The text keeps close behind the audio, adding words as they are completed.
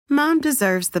Mom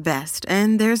deserves the best,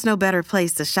 and there's no better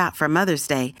place to shop for Mother's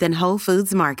Day than Whole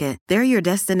Foods Market. They're your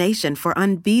destination for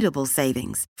unbeatable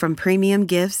savings, from premium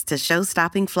gifts to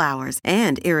show-stopping flowers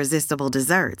and irresistible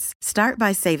desserts. Start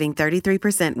by saving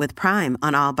 33% with Prime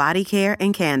on all body care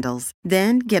and candles.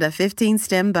 Then get a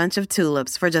 15-stem bunch of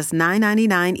tulips for just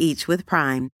 $9.99 each with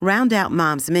Prime. Round out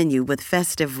Mom's menu with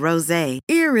festive rosé,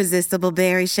 irresistible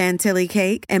berry chantilly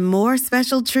cake, and more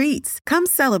special treats. Come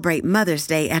celebrate Mother's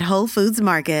Day at Whole Foods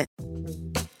Market.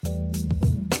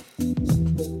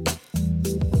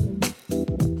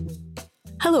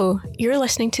 Hello, you're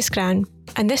listening to Scran,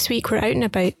 and this week we're out and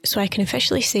about, so I can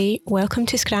officially say welcome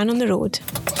to Scran on the Road.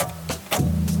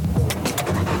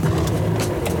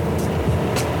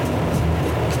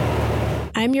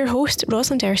 I'm your host,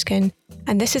 Rosalind Erskine,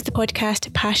 and this is the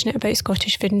podcast passionate about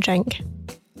Scottish food and drink.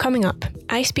 Coming up,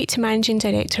 I speak to Managing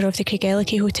Director of the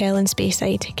Craigellachie Hotel in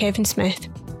Speyside, Kevin Smith,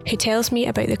 who tells me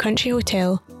about the country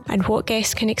hotel and what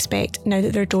guests can expect now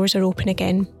that their doors are open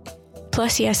again.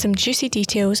 Plus, he has some juicy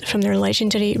details from their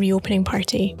legendary reopening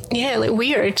party. Yeah, like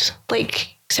weird.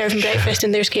 Like serving breakfast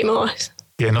and there's Kate Moss.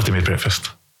 Yeah, nothing made breakfast.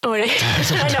 Oh, right.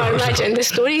 I know, imagine the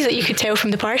stories that you could tell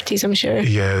from the parties, I'm sure.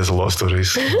 Yeah, there's a lot of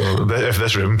stories. If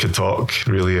this room could talk,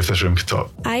 really, if this room could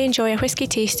talk. I enjoy a whisky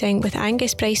tasting with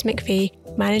Angus Bryce McVeigh,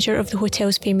 manager of the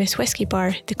hotel's famous whisky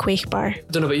bar, the Quaich Bar. I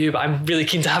don't know about you, but I'm really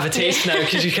keen to have a taste now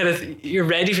because you're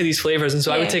ready for these flavours, and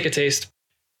so I would take a taste.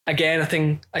 Again, a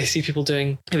thing I see people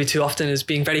doing maybe too often is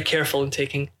being very careful and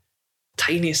taking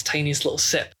tiniest little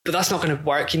sip. But that's not going to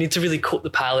work. You need to really coat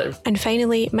the palate. And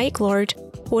finally, Mike Lord,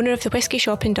 owner of the whisky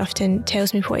shop in Dufton,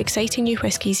 tells me what exciting new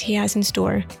whiskies he has in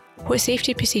store, what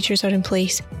safety procedures are in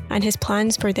place, and his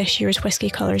plans for this year's Whisky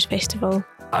Colours Festival.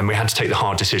 And we had to take the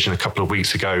hard decision a couple of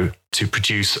weeks ago to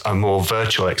produce a more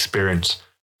virtual experience.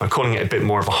 I'm calling it a bit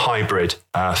more of a hybrid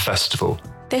festival.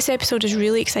 This episode is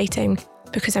really exciting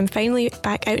because I'm finally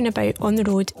back out and about on the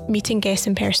road, meeting guests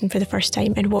in person for the first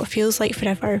time in what feels like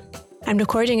forever. I'm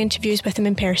recording interviews with them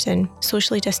in person,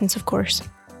 socially distanced of course.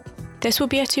 This will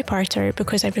be a two-parter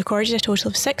because I've recorded a total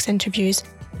of 6 interviews,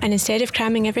 and instead of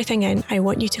cramming everything in, I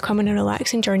want you to come on a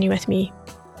relaxing journey with me.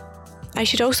 I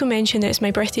should also mention that it's my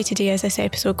birthday today as this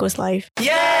episode goes live.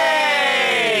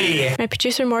 Yay! My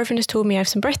producer Morven has told me I have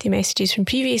some birthday messages from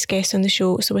previous guests on the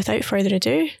show, so without further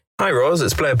ado... Hi Ros,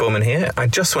 it's Blair Bowman here. I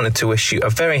just wanted to wish you a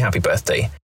very happy birthday.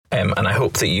 And I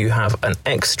hope that you have an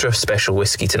extra special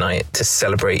whiskey tonight to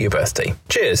celebrate your birthday.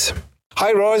 Cheers.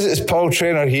 Hi Ros, it's Paul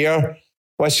Traynor here.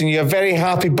 Wishing you a very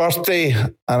happy birthday,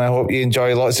 and I hope you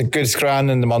enjoy lots of good Scran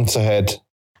in the months ahead.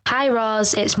 Hi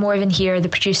Ros, it's Morven here, the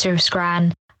producer of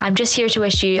Scran. I'm just here to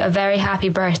wish you a very happy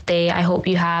birthday. I hope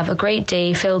you have a great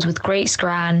day filled with great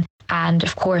Scran and,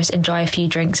 of course, enjoy a few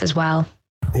drinks as well.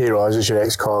 Hey Ros, it's your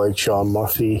ex-colleague Sean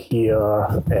Murphy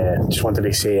here. Just wanted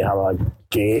to say have a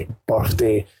great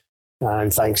birthday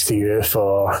and thanks to you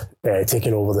for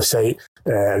taking over the site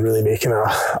and really making an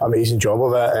amazing job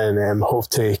of it, and hope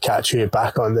to catch you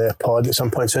back on the pod at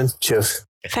some point soon. Cheers.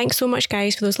 Thanks so much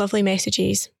guys for those lovely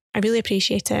messages. I really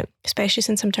appreciate it, especially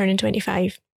since I'm turning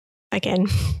 25. Again.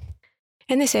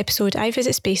 In this episode, I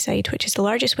visit Speyside, which is the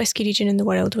largest whisky region in the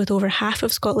world with over half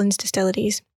of Scotland's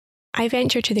distilleries. I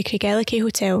venture to the Craigellachie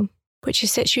Hotel, which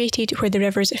is situated where the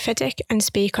rivers Fiddick and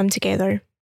Spey come together.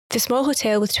 The small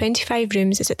hotel with 25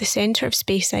 rooms is at the centre of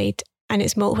Speyside and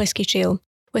its malt whisky trail,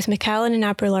 with Macallan and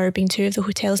Aberlour being 2 of the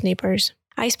hotel's neighbours.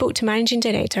 I spoke to Managing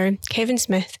Director Kevin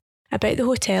Smith about the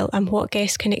hotel and what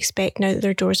guests can expect now that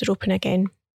their doors are open again.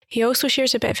 He also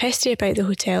shares a bit of history about the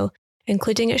hotel,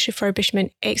 including its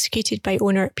refurbishment executed by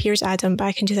owner Piers Adam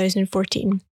back in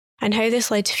 2014. And how this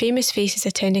led to famous faces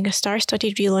attending a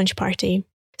star-studded relaunch party,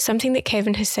 something that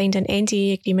Kevin has signed an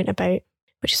NDA agreement about,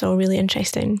 which is all really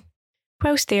interesting.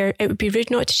 Whilst there, it would be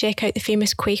rude not to check out the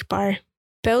famous Quaich Bar.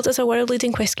 Built as a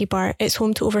world-leading whisky bar, it's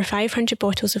home to over 500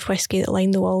 bottles of whisky that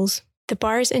line the walls. The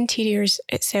bar's interiors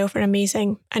itself are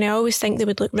amazing, and I always think they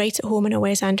would look right at home in a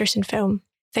Wes Anderson film.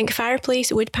 Think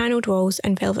fireplace, wood-panelled walls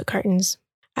and velvet curtains.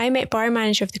 I met bar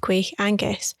manager of the Quaich,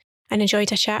 Angus, and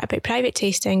enjoyed a chat about private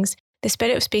tastings, the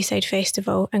Spirit of Speyside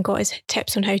Festival, and got his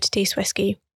tips on how to taste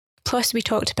whisky. Plus, we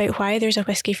talked about why there's a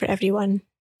whisky for everyone.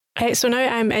 So now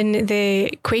I'm in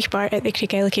the Quaich Bar at the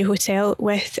Craigellachie Hotel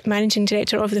with Managing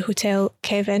Director of the hotel,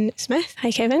 Kevin Smith. Hi,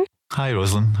 Kevin. Hi,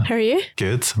 Rosalind. How are you?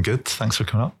 Good, I'm good. Thanks for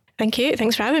coming up. Thank you.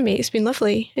 Thanks for having me. It's been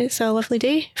lovely. It's a lovely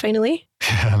day, finally.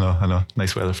 Yeah, I know.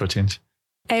 Nice weather for a change.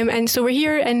 And so we're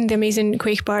here in the amazing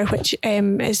Quaich Bar, which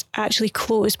is actually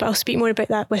closed, but I'll speak more about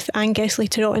that with Angus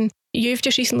later on. You've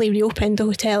just recently reopened the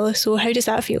hotel, so how does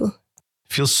that feel?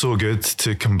 Feels so good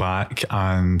to come back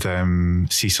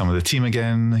and see some of the team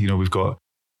again. You know, we've got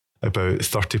about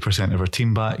 30% of our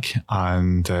team back,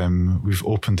 and we've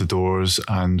opened the doors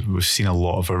and we've seen a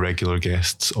lot of our regular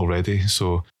guests already.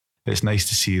 So it's nice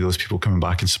to see those people coming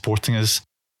back and supporting us,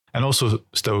 and also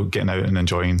still getting out and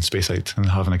enjoying Speyside and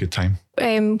having a good time.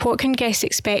 What can guests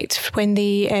expect when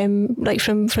they, like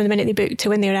from the minute they book to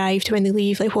when they arrive to when they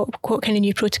leave? Like what kind of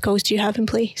new protocols do you have in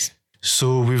place?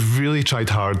 So we've really tried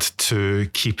hard to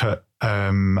keep it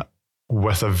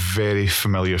with a very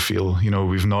familiar feel. You know,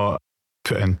 we've not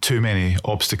put in too many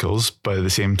obstacles, but at the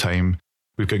same time,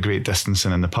 we've got great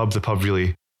distancing in the pub. The pub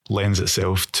really lends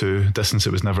itself to distance.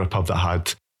 It was never a pub that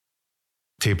had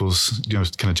tables, you know,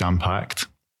 kind of jam-packed.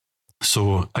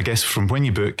 So I guess from when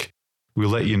you book, we'll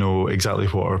let you know exactly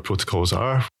what our protocols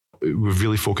are. We've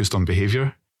really focused on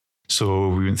behaviour. So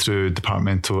we went through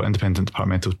independent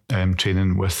departmental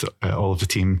training with all of the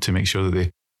team to make sure that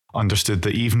they understood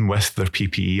that even with their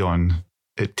PPE on,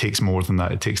 it takes more than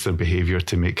that. It takes their behaviour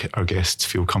to make our guests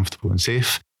feel comfortable and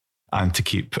safe, and to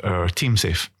keep our team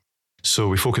safe. So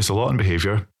we focus a lot on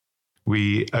behaviour.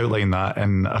 We outline that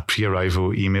in a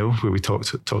pre-arrival email where we talk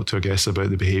to our guests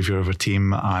about the behaviour of our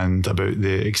team and about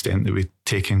the extent that we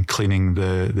take in cleaning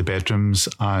the bedrooms,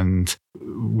 and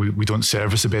we don't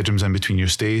service the bedrooms in between your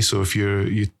stay. So if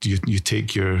you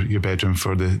take your bedroom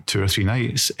for the 2 or 3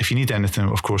 nights, if you need anything,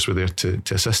 of course we're there to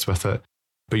assist with it.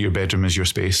 But your bedroom is your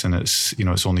space, and it's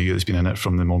only you that's been in it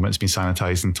from the moment it's been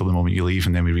sanitised until the moment you leave,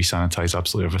 and then we re-sanitise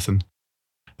absolutely everything.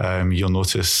 You'll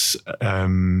notice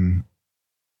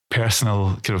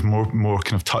personal kind of more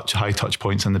kind of high touch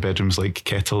points in the bedrooms, like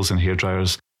kettles and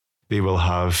hairdryers. They will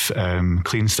have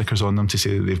clean stickers on them to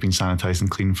say that they've been sanitised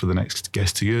and clean for the next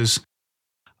guest to use.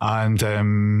 And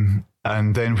then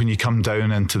when you come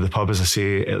down into the pub, as I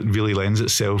say, it really lends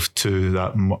itself to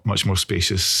that much more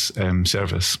spacious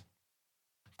service.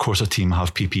 Of course, our team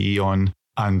have PPE on,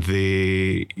 and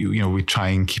we try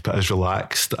and keep it as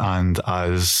relaxed and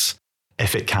as,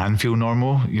 if it can feel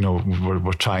normal,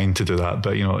 we're trying to do that,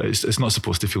 but it's not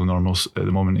supposed to feel normal at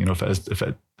the moment. If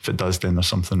it does, then there's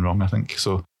something wrong, I think.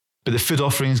 So, but the food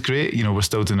offering is great. We're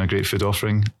still doing a great food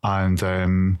offering,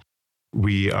 and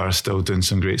we are still doing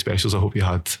some great specials. I hope you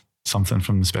had something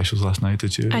from the specials last night.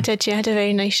 Did you? I did. Yeah, I had a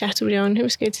very nice Chateaubriand. It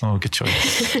was good. Oh, good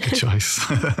choice. Good choice.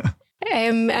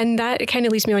 And that kind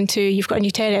of leads me on to, you've got a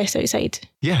new terrace outside.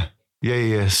 Yeah.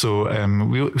 So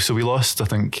we lost, I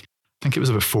think it was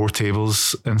about 4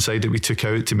 tables inside that we took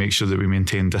out to make sure that we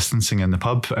maintained distancing in the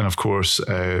pub. And of course,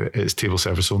 it's table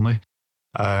service only.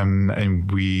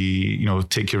 And we,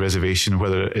 take your reservation,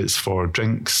 whether it's for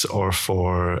drinks or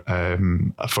for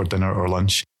dinner or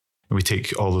lunch. And we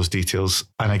take all those details.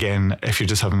 And again, if you're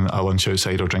just having a lunch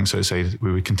outside or drinks outside,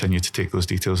 we would continue to take those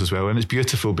details as well. And it's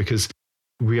beautiful because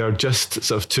we are just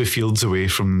sort of 2 fields away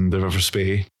from the River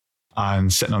Spey,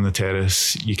 and sitting on the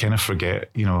terrace, you kind of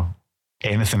forget,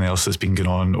 anything else that's been going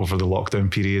on over the lockdown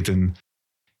period, and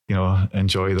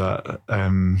enjoy that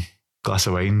glass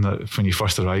of wine that when you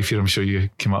first arrived here, I'm sure you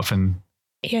came up and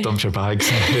dumped your bags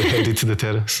and headed to the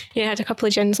terrace. Yeah, I had a couple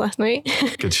of gins last night.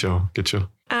 Good show.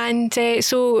 And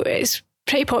so it's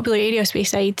pretty popular area,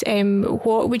 Speyside.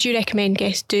 What would you recommend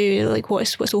guests do? Like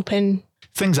what's open?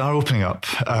 Things are opening up.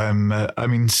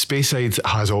 Speyside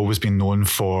has always been known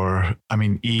for,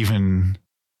 even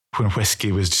when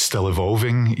whiskey was still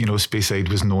evolving, Speyside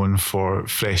was known for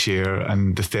fresh air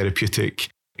and the therapeutic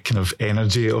kind of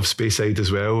energy of Speyside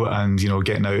as well. And,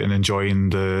 getting out and enjoying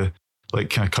the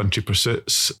kind of country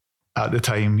pursuits at the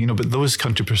time, but those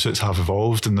country pursuits have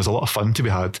evolved, and there's a lot of fun to be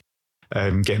had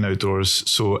getting outdoors.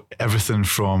 So everything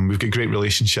from, we've got great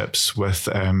relationships with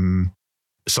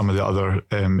some of the other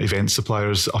event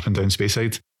suppliers up and down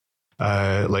Speyside,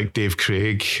 like Dave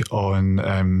Craig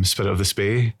on Spirit of the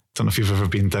Spey. Don't know if you've ever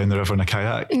been down the river in a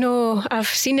kayak. No, I've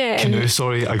seen it. Canoe,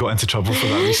 sorry, I got into trouble for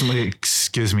that recently.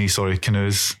 Excuse me, sorry,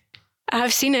 canoes.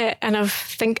 I've seen it, and I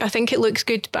think it looks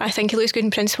good, but I think it looks good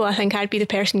in principle. I think I'd be the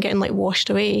person getting washed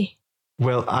away.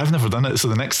 Well, I've never done it, so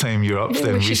the next time you're up,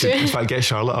 then we should in fact get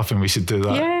Charlotte up, and we should do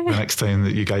that the next time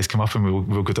that you guys come up, and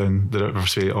we'll go down the River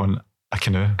Spey on a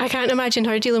canoe. I can't imagine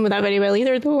her dealing with that very well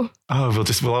either, though. Oh,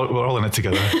 we're all in it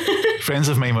together. Friends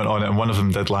of mine went on it, and one of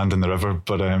them did land in the river,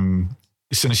 but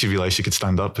as soon as she realised she could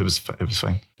stand up, it was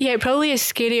fine. Yeah, it probably is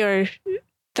scarier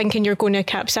thinking you're going to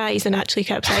capsize than actually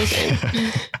capsizing.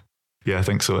 Yeah, I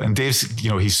think so. And Dave's,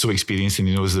 he's so experienced and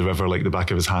he knows the river like the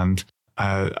back of his hand.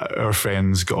 Our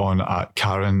friends got on at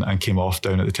Carron and came off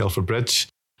down at the Telford Bridge.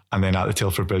 And then at the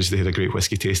Telford Bridge, they had a great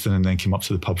whiskey tasting and then came up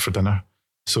to the pub for dinner.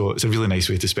 So it's a really nice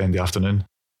way to spend the afternoon.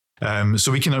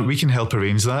 So we can help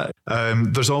arrange that.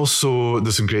 There's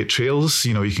some great trails.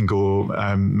 You can go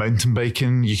mountain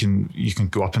biking. You can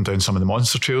go up and down some of the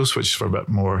monster trails, which is for a bit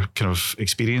more kind of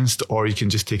experienced, or you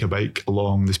can just take a bike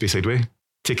along the Speyside Way.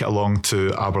 Take it along to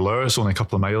Aberlour. It's only a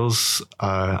couple of miles.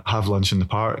 Have lunch in the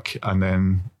park and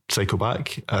then cycle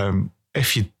back.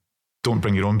 If you don't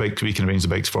bring your own bike, we can arrange the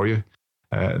bikes for you.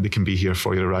 They can be here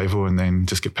for your arrival and then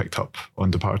just get picked up on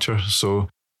departure. So.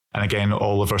 And again,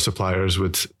 all of our suppliers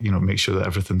would, make sure that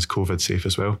everything's COVID safe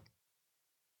as well.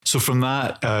 So from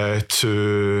that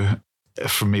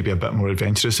from maybe a bit more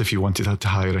adventurous, if you wanted to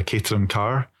hire a Caterham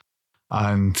car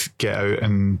and get out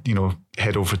and,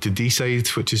 head over to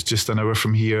Deeside, which is just an hour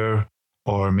from here,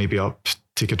 or maybe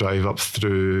take a drive up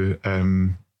through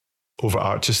over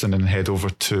Arches and then head over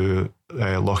to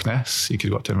Loch Ness. You could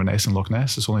go up to Inverness and Loch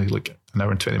Ness. It's only like an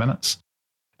hour and 20 minutes.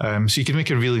 So you can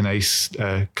make a really nice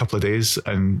couple of days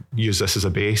and use this as a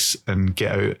base and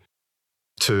get out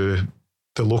to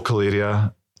the local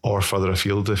area or further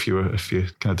afield if you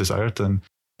kind of desired. And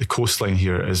the coastline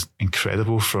here is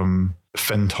incredible, from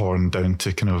Findhorn down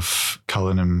to kind of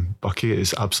Cullen and Buckie. It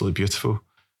is absolutely beautiful.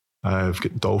 We've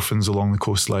got dolphins along the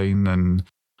coastline, and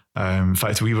in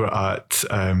fact, we were at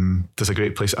there's a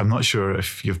great place. I'm not sure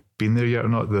if you've been there yet or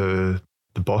not. The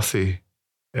Bothy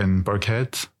in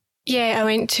Burghead. Yeah, I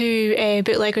went to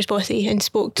Bootleggers Bothy and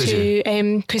spoke to,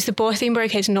 because the Bothy in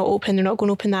Burghead's not open, they're not going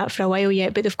to open that for a while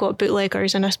yet, but they've got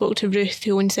Bootleggers, and I spoke to Ruth,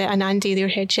 who owns it, and Andy, their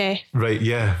head chef. Right,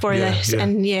 yeah. For this,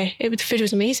 and the food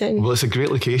was amazing. Well, it's a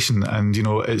great location, and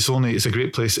it's a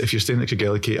great place. If you're staying at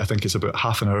Craigellachie, I think it's about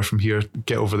half an hour from here.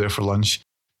 Get over there for lunch.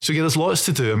 So yeah, there's lots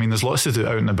to do. I mean, there's lots to do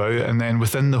out and about, and then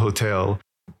within the hotel,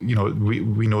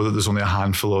 we know that there's only a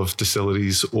handful of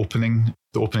distilleries opening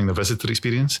the visitor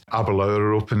experience. Aberlour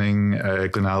are opening,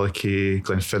 Glenallachie,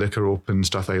 Glenfiddich are open,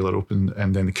 Strathisle are open,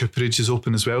 and then the Cooperage is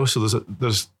open as well. So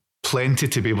there's plenty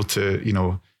to be able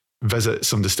to, visit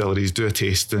some distilleries, do a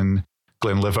tasting.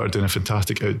 Glenlivet are doing a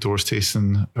fantastic outdoors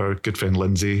tasting. Our good friend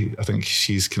Lindsay, I think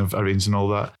she's kind of arranging all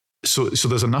that. So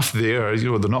there's enough there.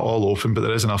 They're not all open, but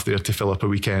there is enough there to fill up a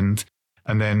weekend.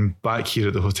 And then back here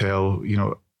at the hotel,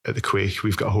 at the Quake,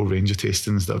 we've got a whole range of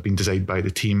tastings that have been designed by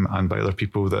the team and by other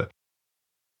people that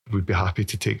we'd be happy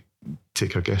to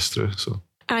take our guests through. So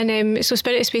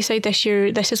Spirit of Speyside this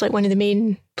year, this is like one of the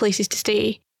main places to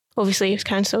stay. Obviously, it's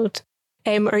cancelled.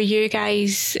 Are you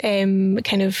guys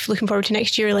kind of looking forward to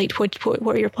next year? Like, what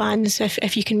are your plans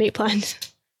if you can make plans?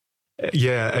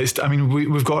 Yeah,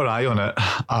 we've got our eye on it,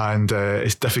 and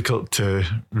it's difficult to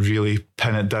really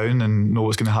pin it down and know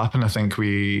what's going to happen. I think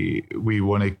we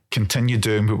want to continue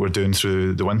doing what we're doing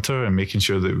through the winter and making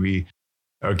sure that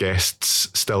our guests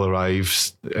still arrive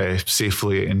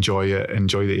safely, enjoy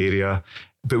the area.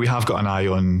 But we have got an eye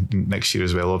on next year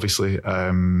as well, obviously,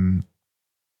 and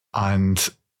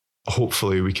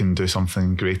hopefully we can do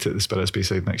something great at the Spirit of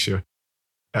Speyside next year.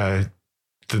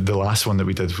 The last one that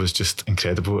we did was just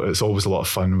incredible. It's always a lot of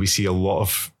fun. We see a lot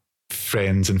of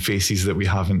friends and faces that we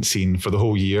haven't seen for the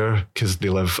whole year because they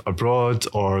live abroad,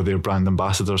 or they're brand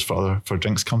ambassadors for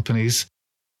drinks companies,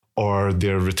 or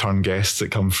they're return guests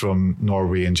that come from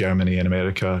Norway and Germany and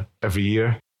America every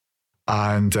year.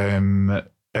 And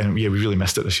we really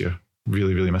missed it this year.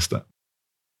 Really, really missed it.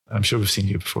 I'm sure we've seen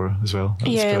you before as well.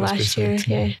 Yeah, last year.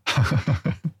 Yeah.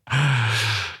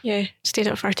 Yeah, stayed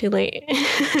up far too late.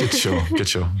 Good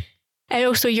show. And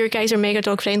also, your guys are mega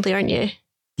dog friendly, aren't you?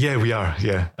 Yeah, we are.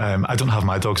 Yeah. I don't have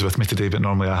my dogs with me today, but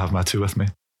normally I have my two with me,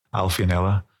 Alfie and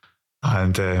Ella.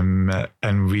 And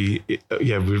we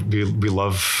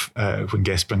love when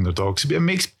guests bring their dogs. It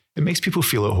makes people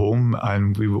feel at home,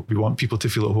 and we want people to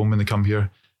feel at home when they come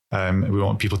here. We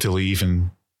want people to leave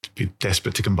and be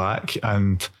desperate to come back.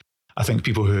 And I think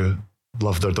people who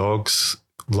love their dogs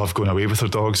love going away with their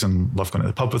dogs and love going to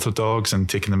the pub with their dogs and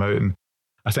taking them out. And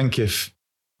I think if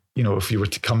you were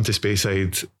to come to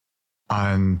Speyside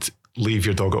and leave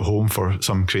your dog at home for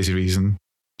some crazy reason,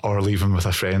 or leave them with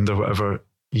a friend or whatever,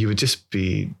 you would just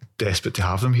be desperate to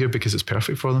have them here because it's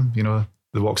perfect for them.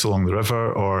 The walks along the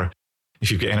river, or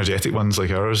if you've got energetic ones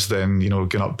like ours, then,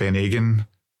 going up Ben Aigan. I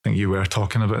think you were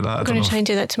talking about that. I'm going to try and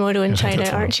do that tomorrow and try it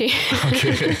out, Archie.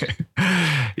 Okay.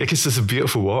 Yeah, because it's a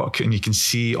beautiful walk and you can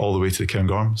see all the way to the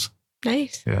Cairngorms.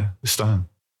 Nice. Yeah, it's stunning.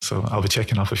 So I'll be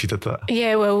checking up if you did that.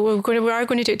 Yeah, well, we are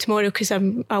going to do it tomorrow because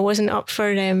I wasn't up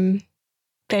for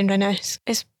Benrinnes.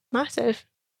 It's massive.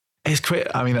 It's quite,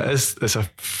 it's a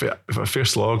fair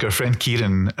slog. Our friend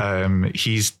Kieran,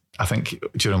 he's, I think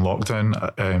during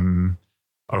lockdown,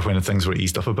 or when things were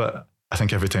eased up a bit, I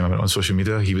think every time I went on social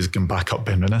media, he was going back up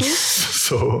Benrinnes.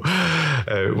 So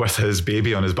with his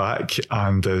baby on his back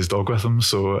and his dog with him,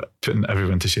 so putting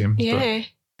everyone to shame. Yeah.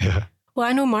 But, yeah. Well,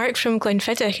 I know Mark from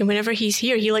Glenfiddich, and whenever he's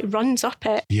here, he like runs up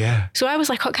it. Yeah. So I was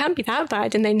like, oh, it can't be that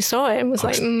bad. And then saw it and was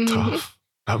like, tough.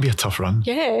 That'd be a tough run.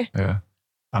 Yeah. Yeah.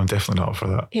 I'm definitely not up for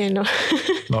that. Yeah, no.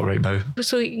 Not right now.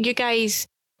 So you guys,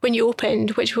 when you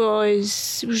opened, which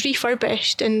was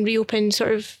refurbished and reopened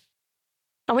sort of,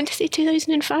 I want to say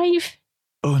 2005?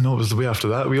 Oh, no, it was the way after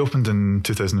that. We opened in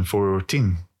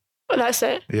 2014. Oh, that's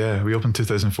it. Yeah, we opened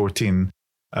 2014.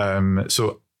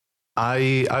 So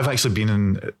I've actually been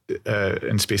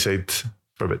in Speyside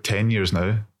for about 10 years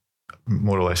now,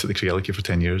 more or less at the Creality for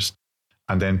 10 years.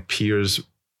 And then Piers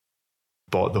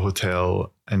bought the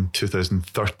hotel in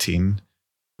 2013.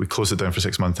 We closed it down for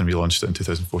 6 months and relaunched it in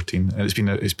 2014. And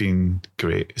it's been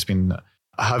great.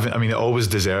 It always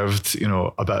deserved,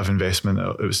 a bit of investment.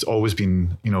 It's always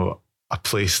been, a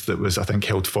place that was, I think,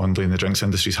 held fondly in the drinks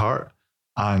industry's heart,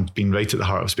 and being right at the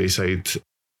heart of Speyside,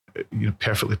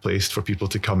 perfectly placed for people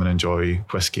to come and enjoy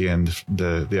whiskey and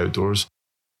the outdoors.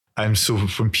 And so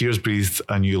when Piers breathed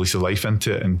a new lease of life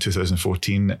into it in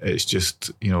 2014, it's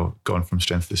just, gone from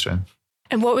strength to strength.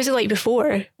 And what was it like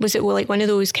before? Was it like one of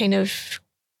those kind of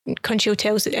country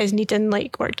hotels that is needing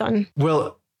like work done?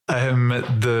 Well, I don't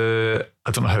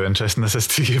know how interesting this is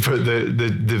to you, but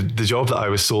the job that I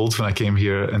was sold when I came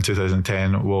here in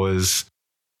 2010 was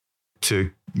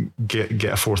to get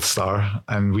a 4th star,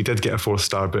 and we did get a 4th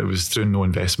star, but it was through no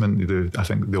investment. I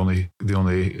think the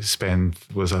only spend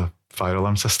was a fire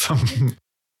alarm system,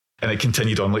 and it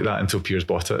continued on like that until Piers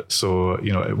bought it. So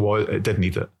it did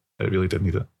need it. It really did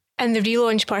need it. And the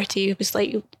relaunch party was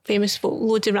like famous folk,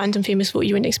 loads of random famous folk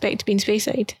you wouldn't expect to be in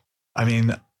Speyside. I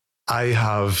mean, I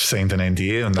have signed an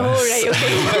NDA on this. Oh, right,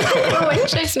 okay. Oh,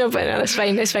 interesting. No, but no, that's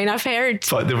fine. I've heard.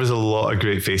 But there was a lot of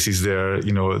great faces there.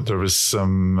 There was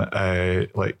some Johnny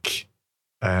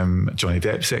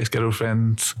Depp's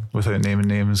ex-girlfriend, without naming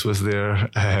names, was there,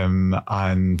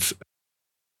 and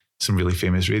some really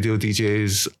famous radio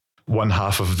DJs. One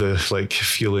half of the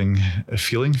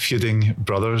feuding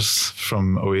brothers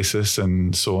from Oasis,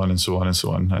 and so on and so on and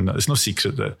so on. And it's no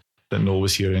secret that Noel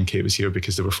was here and Kate was here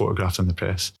because they were photographed in the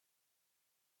press.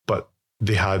 But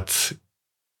they had,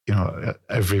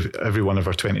 every one of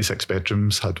our 26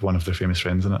 bedrooms had one of their famous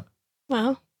friends in it.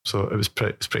 Wow. So it was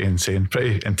pretty insane,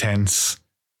 pretty intense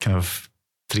kind of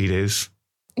 3 days.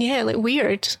 Yeah, like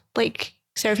weird. Like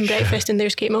serving breakfast and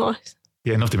there's Kate Moss.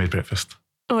 Yeah, nobody made breakfast.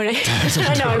 Oh, right.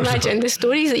 I know, imagine the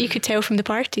stories that you could tell from the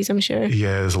parties, I'm sure.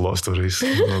 Yeah, there's a lot of stories.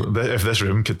 If this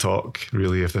room could talk.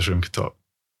 Wow.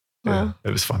 Yeah,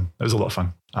 it was fun. It was a lot of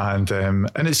fun. And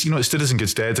it's, it stood us in good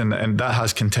stead, and that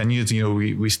has continued.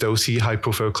 We still see high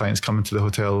profile clients coming to the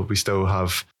hotel. We still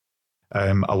have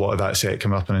a lot of that set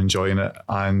coming up and enjoying it.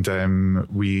 And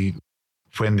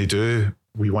when they do,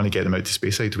 we want to get them out to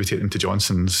Speyside. We take them to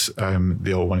Johnson's.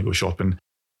 They all want to go shopping.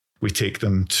 We take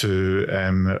them to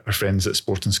our friends at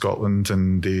Sport in Scotland,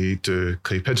 and they do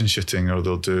clay pigeon shooting, or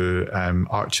they'll do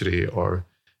archery, or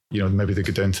maybe they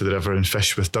go down to the river and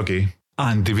fish with Dougie.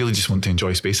 And they really just want to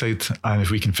enjoy Speyside. And if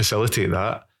we can facilitate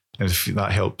that, and if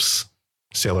that helps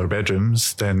sell our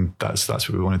bedrooms, then that's what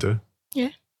we want to do. Yeah,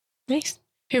 nice.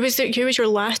 Who was your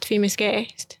last famous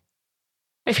guest?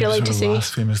 If you're allowed to say.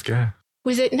 Last famous guest.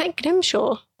 Was it Nick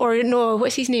Grimshaw? Or no,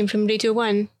 what's his name from Radio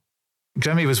 1?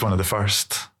 Grimmy was one of the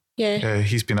first. Yeah.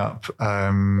 He's been up.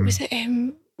 Was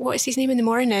it, what's his name in the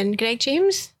morning? Greg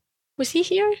James? Was he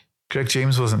here? Greg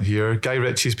James wasn't here. Guy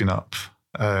Ritchie's been up.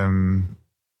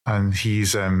 And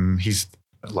he's a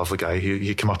lovely guy.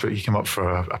 He came up for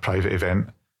a private event,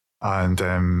 and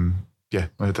we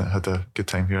had a good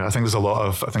time here. I think there's a lot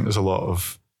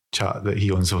of chat that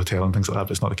he owns the hotel and things like that,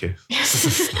 but it's not the case.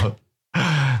 It's not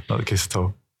the case at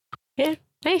all. Yeah,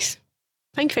 nice.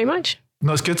 Thank you very much.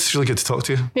 No, it's good. It's really good to talk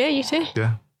to you. Yeah, you too.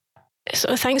 Yeah.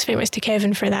 So thanks very much to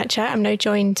Kevin for that chat. I'm now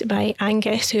joined by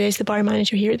Angus, who is the bar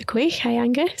manager here at the Quaich. Hi,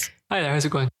 Angus. Hi there. How's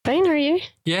it going? Fine. How are you?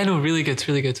 Yeah, no, really good.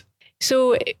 Really good.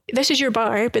 So this is your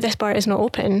bar, but this bar is not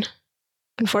open,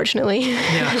 unfortunately.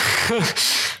 Yeah.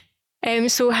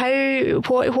 So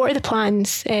what are the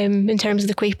plans in terms of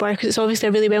the Quaich bar? Because it's obviously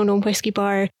a really well-known whiskey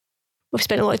bar. We've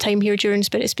spent a lot of time here during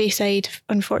Spirit Speyside.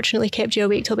 Unfortunately, kept you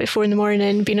awake till about 4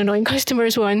 a.m, being annoying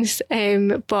customers once.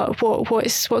 But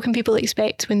what can people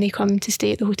expect when they come to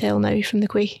stay at the hotel now from the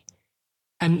Quaich?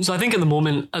 So I think at the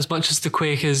moment, as much as the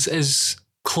Quaich is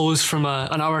closed from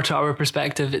an hour-to-hour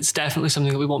perspective, it's definitely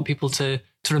something that we want people to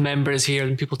remember is here,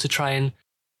 and people to try and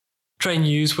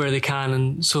use where they can.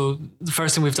 And so the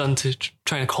first thing we've done to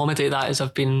try and accommodate that is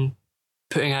I've been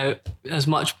putting out as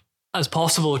much as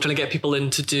possible, trying to get people in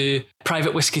to do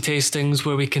private whiskey tastings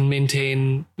where we can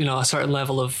maintain, a certain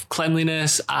level of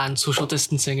cleanliness and social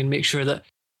distancing, and make sure that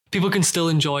people can still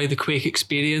enjoy the Quaich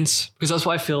experience, because that's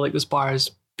what I feel like this bar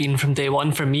has been from day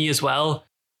one for me as well.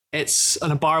 It's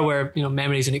in a bar where, you know,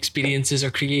 memories and experiences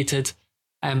are created.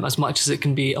 As much as it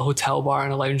can be a hotel bar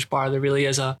and a lounge bar, there really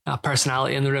is a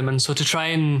personality in the room. And so to try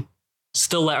and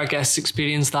still let our guests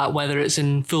experience that, whether it's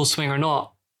in full swing or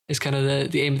not, is kind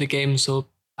of the aim of the game. So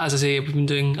as I say, we've been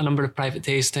doing a number of private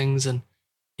tastings, and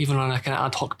even on a kind of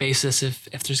ad hoc basis, if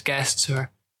there's guests who are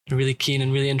really keen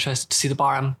and really interested to see the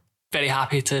bar, I'm very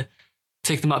happy to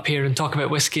take them up here and talk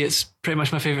about whiskey. It's pretty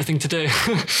much my favourite thing to do.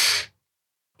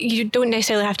 You don't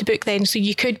necessarily have to book then, so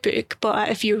you could book, but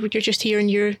if you're just here and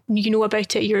you know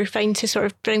about it, you're fine to sort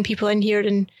of bring people in here.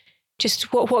 And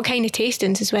just what kind of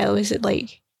tastings as well is it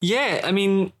like? Yeah, I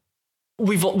mean,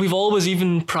 we've always,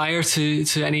 even prior to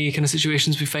any kind of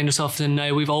situations we find ourselves in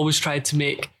now, we've always tried to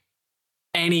make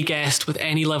any guest with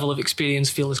any level of experience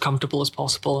feel as comfortable as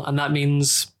possible, and that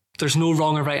means there's no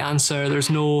wrong or right answer. There's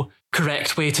no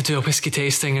correct way to do a whiskey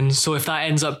tasting. And so if that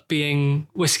ends up being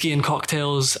whiskey and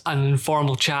cocktails and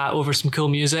informal chat over some cool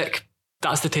music,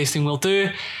 that's the tasting we'll do.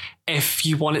 If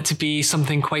you want it to be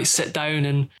something quite sit down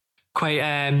and quite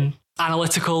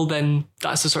analytical, then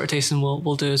that's the sort of tasting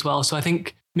we'll do as well. So I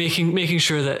think making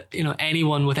sure that, you know,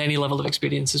 anyone with any level of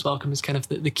experience is welcome is kind of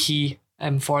the key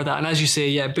for that. And as you say,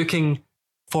 yeah, booking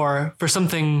for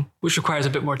something which requires a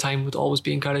bit more time would always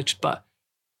be encouraged. But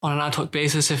on an ad hoc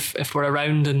basis, if we're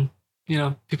around and, you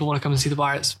know, people want to come and see the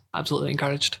bar, it's absolutely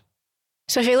encouraged.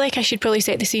 So I feel like I should probably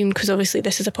set the scene, because obviously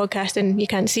this is a podcast and you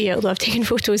can't see it, although I've taken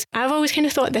photos. I've always kind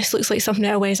of thought this looks like something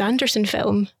out of a Wes Anderson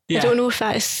film. Yeah. I don't know if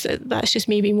that's just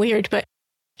me being weird, but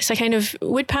it's a kind of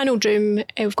wood panelled room.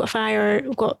 We've got fire,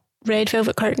 we've got red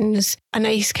velvet curtains, a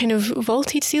nice kind of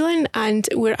vaulted ceiling, and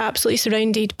we're absolutely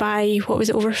surrounded by, what was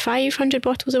it, over 500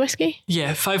 bottles of whiskey?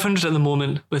 Yeah, 500 at the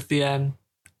moment, with the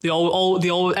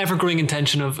all ever-growing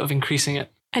intention of increasing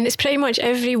it. And it's pretty much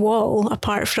every wall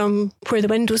apart from where the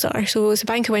windows are. So it's a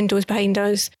bank of windows behind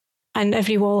us, and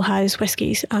every wall has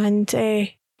whiskies. And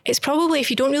it's probably, if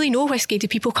you don't really know whiskey, do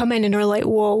people come in and are like,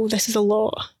 whoa, this is a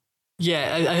lot?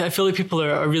 Yeah, I feel like people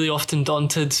are really often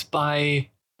daunted by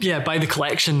the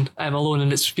collection alone.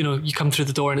 And it's, you know, you come through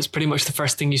the door and it's pretty much the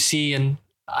first thing you see. And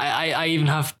I even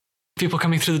have people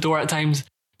coming through the door at times,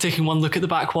 taking one look at the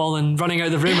back wall and running out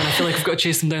of the room, and I feel like I've got to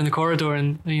chase them down the corridor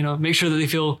and, you know, make sure that they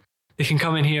feel they can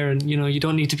come in here. And, you know, you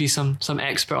don't need to be some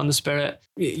expert on the spirit.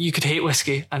 You could hate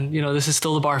whiskey, and, you know, this is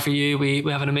still the bar for you. We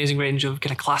have an amazing range of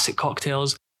kind of classic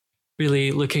cocktails,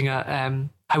 really looking at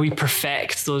how we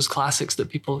perfect those classics that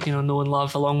people, you know and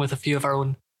love, along with a few of our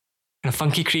own kind of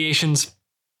funky creations.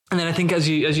 And then I think as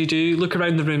you do look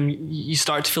around the room, you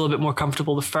start to feel a bit more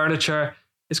comfortable. The furniture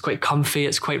is quite comfy,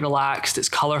 it's quite relaxed, it's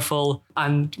colourful,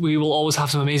 and we will always have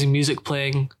some amazing music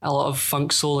playing, a lot of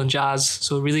funk, soul and jazz.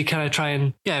 So really kind of try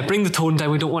and bring the tone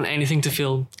down. We don't want anything to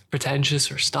feel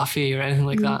pretentious or stuffy or anything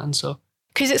like that. And so,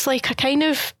 because it's like a kind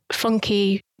of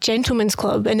funky gentleman's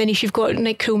club, and then if you've got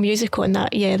like cool music on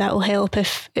that, that'll help.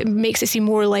 If it makes it seem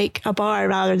more like a bar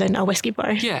rather than a whiskey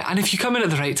bar. Yeah, and if you come in at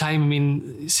the right time, I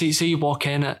mean, say you walk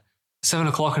in at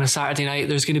 7:00 on a Saturday night,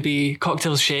 there's going to be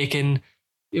cocktails shaking,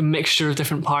 a mixture of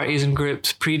different parties and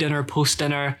groups, pre-dinner,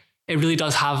 post-dinner. It really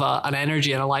does have an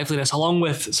energy and a liveliness, along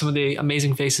with some of the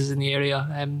amazing faces in the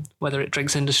area, whether it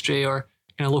drinks industry or,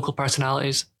 you know, local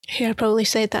personalities. Who I probably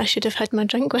said that I should have had my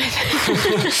drink with.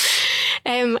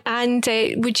 And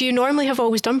would you normally have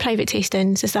always done private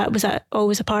tastings? Was that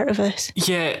always a part of this?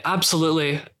 Yeah,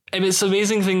 absolutely. I mean, it's an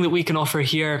amazing thing that we can offer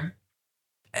here.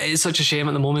 It's such a shame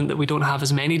at the moment that we don't have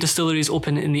as many distilleries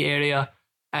open in the area.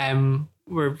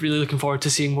 We're really looking forward to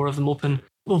seeing more of them open.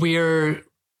 Well, we're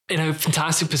in a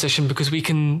fantastic position because we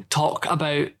can talk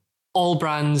about all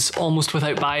brands almost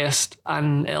without bias,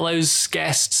 and it allows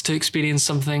guests to experience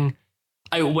something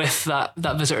out with that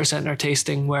visitor centre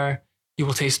tasting, where you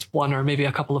will taste one or maybe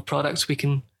a couple of products. We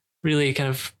can really kind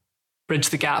of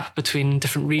bridge the gap between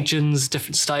different regions,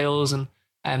 different styles, and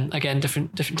again,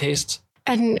 different tastes.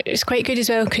 And it's quite good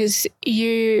as well, because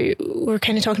you were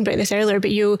kind of talking about this earlier, but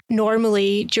you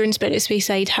normally during Spirits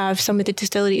Speyside have some of the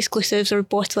distillery exclusives or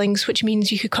bottlings, which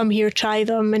means you could come here, try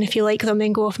them, and if you like them,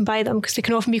 then go off and buy them, because they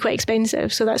can often be quite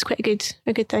expensive. So that's quite a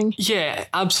good thing. Yeah,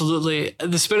 absolutely.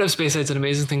 The Spirit of Speyside is an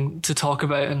amazing thing to talk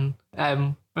about, and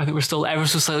I think we're still ever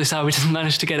so slightly sad we didn't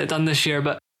manage to get it done this year,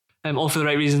 but all for the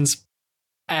right reasons.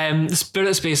 The Spirit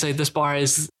of Speyside, this bar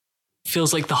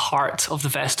feels like the heart of the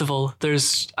festival.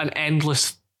 There's an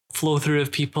endless flow through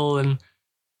of people, and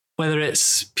whether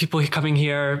it's people coming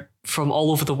here from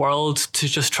all over the world to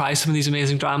just try some of these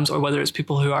amazing drams, or whether it's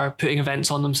people who are putting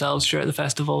events on themselves throughout the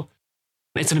festival,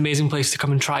 it's an amazing place to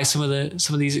come and try some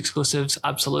of these exclusives.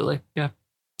 Absolutely. Yeah.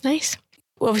 Nice.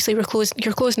 obviously you're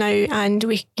closed now, and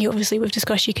we've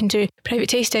discussed you can do private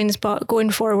tastings, but going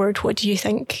forward, what do you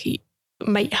think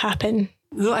might happen?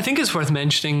 I think it's worth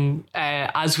mentioning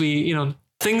as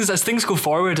things go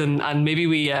forward, and maybe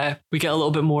we get a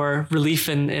little bit more relief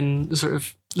in sort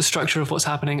of the structure of what's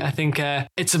happening. I think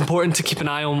it's important to keep an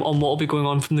eye on what will be going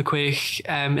on from the Quaich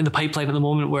in the pipeline at the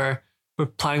moment, where we're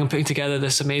planning on putting together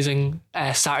this amazing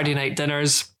Saturday night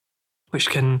dinners, which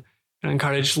can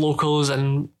encourage locals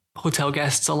and hotel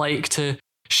guests alike to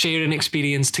share an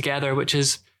experience together, which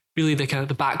is really the kind of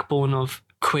the backbone of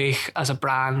Quaich as a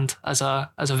brand, as a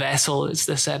vessel. It's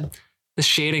this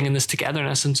sharing and this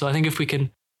togetherness. And so I think if we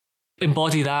can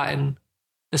embody that in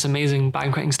this amazing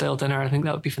banqueting style dinner, I think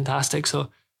that would be fantastic. So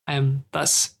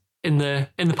that's in the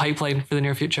pipeline for the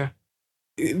near future.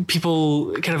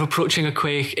 People kind of approaching a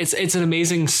Quaich, it's an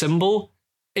amazing symbol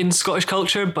in Scottish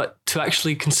culture, but to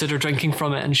actually consider drinking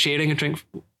from it and sharing a drink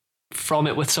from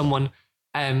it with someone,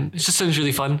 it just sounds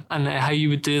really fun. And how you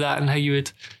would do that and how you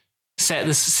would set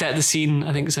the scene,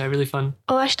 I think is really fun.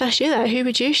 Oh, I should ask you that. Who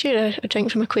would you share a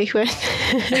drink from a Quaich with?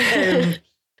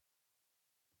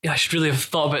 I should really have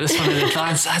thought about this one in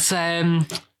advance. That's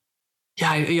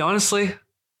honestly,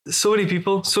 so many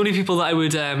people that I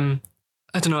would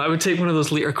I don't know, I would take one of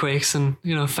those liter Quaichs and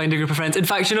find a group of friends. In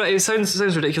fact, it sounds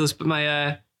ridiculous, but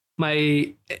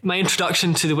my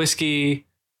introduction to the whiskey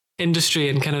industry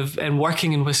and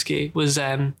working in whiskey was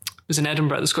in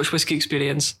Edinburgh, the Scotch Whisky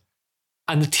Experience,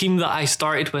 and the team that I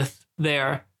started with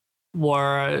there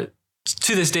were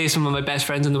to this day some of my best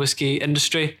friends in the whiskey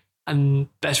industry and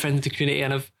best friends in the community,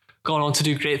 and have gone on to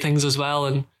do great things as well.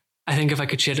 And I think if I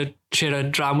could share a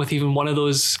dram with even one of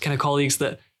those kind of colleagues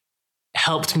that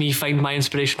helped me find my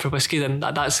inspiration for whiskey, then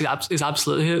that is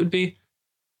absolutely who it would be.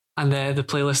 And the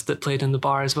playlist that played in the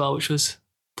bar as well, which was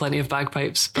plenty of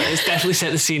bagpipes, but it's definitely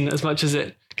set the scene as much as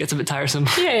it gets a bit tiresome.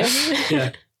 Yeah,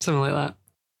 something like that.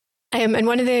 And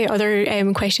one of the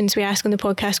other questions we ask on the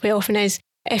podcast quite often is,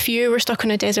 if you were stuck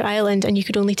on a desert island and you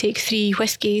could only take 3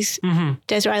 whiskies,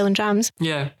 desert island drams,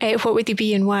 what would they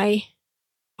be and why?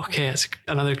 Okay, that's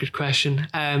another good question.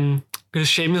 I'm going to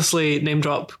shamelessly name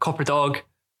drop Copper Dog.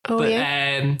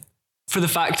 For the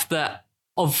fact that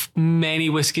of many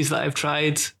whiskies that I've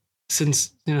tried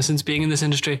since being in this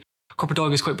industry, Copper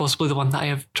Dog is quite possibly the one that I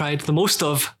have tried the most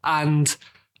of, and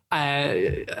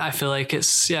I feel like it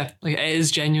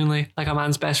is genuinely like a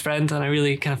man's best friend, and I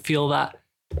really kind of feel that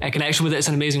connection with it. It's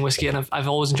an amazing whiskey, and I've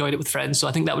always enjoyed it with friends, so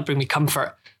I think that would bring me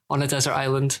comfort on a desert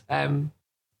island.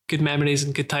 Good memories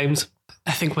and good times.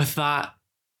 I think with that,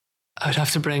 I would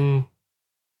have to bring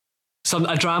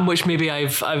a dram which maybe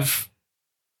I've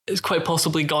it's quite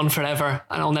possibly gone forever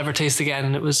and I'll never taste again,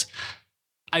 and it was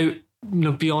out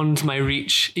beyond my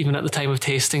reach even at the time of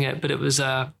tasting it, but it was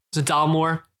a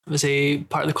Dalmore. It was a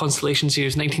part of the Constellation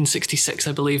series, 1966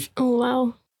 I believe. Oh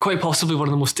wow. Quite possibly one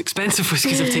of the most expensive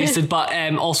whiskies I've tasted, but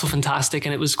also fantastic,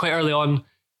 and it was quite early on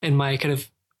in my kind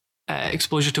of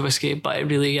exposure to whiskey, but it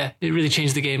really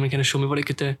changed the game and kind of showed me what it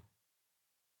could do.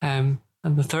 And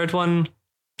the third one,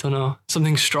 don't know,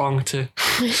 something strong to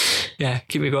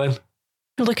keep me going.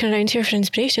 Looking around here for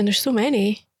inspiration, there's so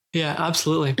many. Yeah,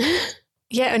 absolutely.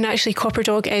 Yeah, and actually Copper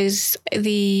Dog is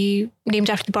named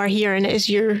after the bar here, and it's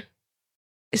your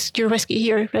whiskey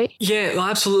here, right? Yeah, well,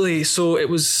 absolutely. So it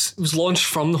was launched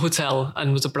from the hotel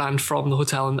and was a brand from the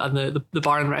hotel and the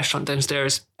bar and restaurant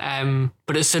downstairs.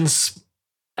 But it's since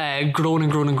grown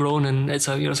and grown and grown, and it's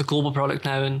a global product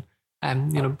now,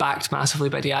 and backed massively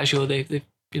by Diageo. They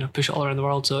push it all around the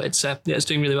world. So it's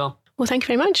doing really well. Well, thank you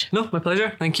very much. No, my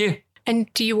pleasure. Thank you.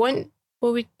 And do you want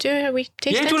what we do? Are we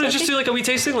tasting? Yeah, do you want to just do like a wee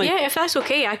tasting? Yeah, if that's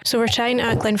okay. So we're trying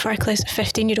a Glenfarclas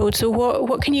 15-year-old. So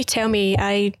what can you tell me?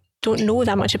 I don't know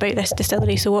that much about this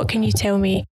distillery. So what can you tell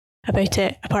me about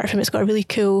it, apart from it's got a really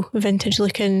cool vintage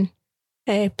looking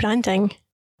branding?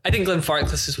 I think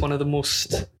Glenfarclas is one of the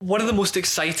most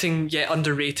exciting yet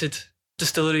underrated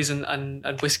distilleries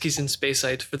and whiskies in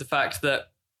Speyside, for the fact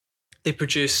that they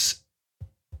produce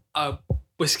a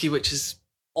whiskey which is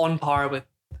on par with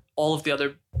all of the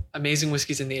other amazing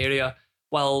whiskies in the area,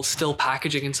 while still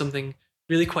packaging in something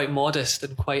really quite modest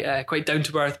and quite down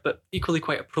to earth, but equally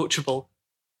quite approachable.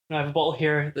 I have a bottle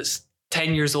here that's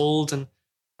 10 years old and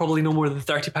probably no more than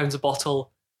 £30 a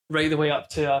bottle, right the way up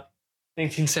to a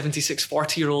 1976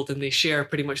 40-year-old, and they share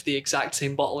pretty much the exact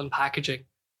same bottle and packaging.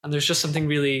 And there's just something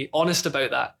really honest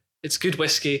about that. It's good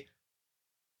whiskey,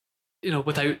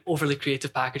 without overly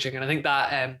creative packaging, and I think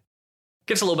that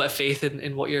gives a little bit of faith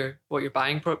in what you're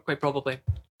buying, quite probably.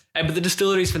 But the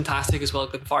distillery is fantastic as well.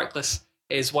 Glenfarclas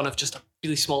is one of just a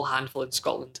really small handful in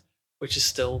Scotland which is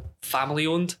still family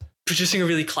owned. producing a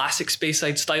really classic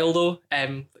Speyside style though,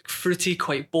 like fruity,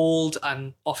 quite bold,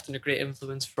 and often a great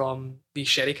influence from the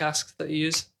sherry casks that you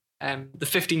use. The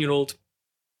 15-year-old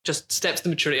just steps the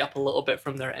maturity up a little bit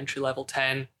from their entry-level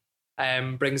 10,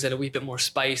 brings in a wee bit more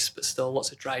spice, but still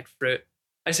lots of dried fruit.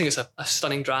 I just think it's a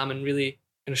stunning dram and really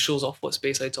kind of shows off what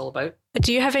Speyside's all about.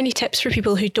 Do you have any tips for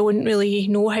people who don't really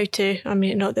know how to, I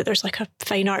mean, not that there's like a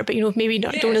fine art, but maybe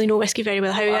don't really know whiskey very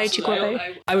well. How do you go about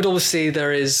it? I would always say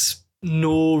there is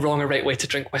no wrong or right way to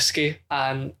drink whiskey.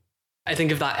 And I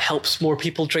think if that helps more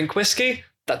people drink whiskey,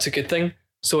 that's a good thing.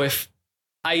 So if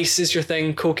ice is your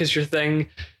thing, Coke is your thing,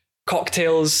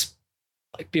 cocktails,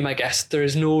 like, be my guest. There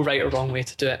is no right or wrong way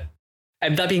to do it.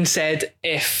 And that being said,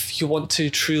 if you want to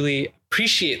truly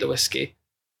appreciate the whiskey,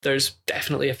 there's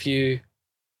definitely a few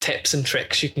tips and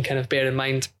tricks you can kind of bear in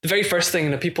mind. The very first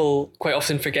thing that people quite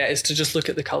often forget is to just look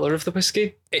at the colour of the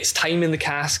whiskey. Its time in the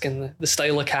cask and the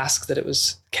style of cask that it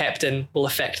was kept in will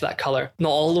affect that colour.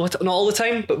 Not all the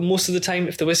time, but most of the time.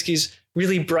 If the whiskey's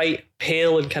really bright,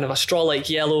 pale, and kind of a straw-like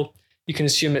yellow, you can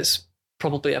assume it's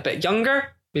probably a bit younger,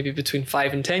 maybe between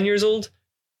 5 and 10 years old,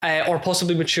 or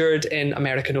possibly matured in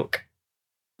American oak.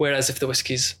 Whereas if the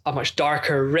whiskey's a much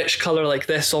darker, rich colour like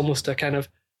this, almost a kind of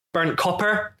burnt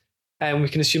copper, we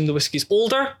can assume the whiskey's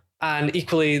older, and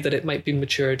equally that it might be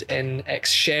matured in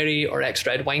ex-sherry or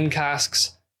ex-red wine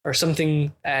casks or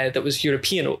something that was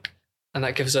European oak, and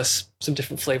that gives us some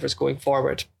different flavours going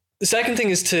forward. The second thing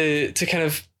is to kind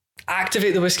of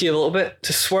activate the whiskey a little bit,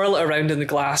 to swirl it around in the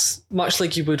glass, much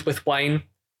like you would with wine.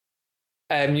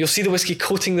 You'll see the whiskey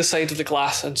coating the side of the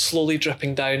glass and slowly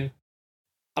dripping down.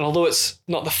 And although it's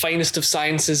not the finest of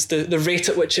sciences, the rate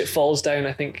at which it falls down,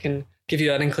 I think, can give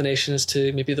you an inclination as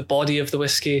to maybe the body of the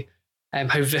whiskey,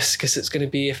 how viscous it's going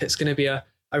to be, if it's going to be a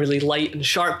really light and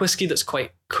sharp whiskey that's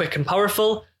quite quick and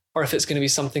powerful, or if it's going to be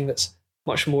something that's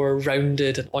much more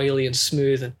rounded and oily and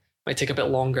smooth and might take a bit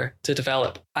longer to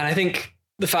develop. And I think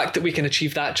the fact that we can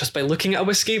achieve that just by looking at a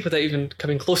whiskey without even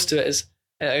coming close to it is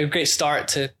a great start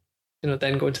to,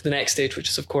 then go into the next stage, which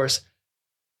is, of course,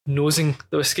 nosing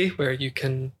the whiskey, where you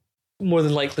can, more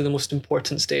than likely the most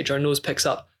important stage. Our nose picks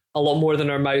up a lot more than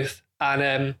our mouth,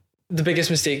 and the biggest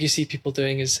mistake you see people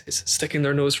doing is sticking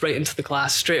their nose right into the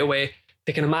glass straight away,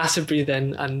 taking a massive breathe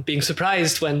in and being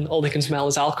surprised when all they can smell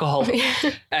is alcohol.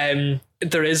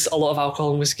 There is a lot of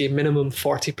alcohol in whiskey, minimum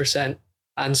 40%,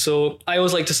 and so I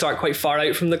always like to start quite far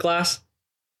out from the glass,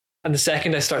 and the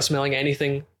second I start smelling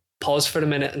anything, pause for a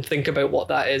minute and think about what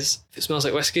that is. If it smells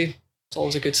like whiskey, it's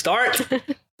always a good start.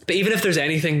 But even if there's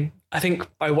anything, I think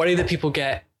I worry that people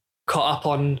get caught up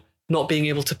on not being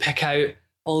able to pick out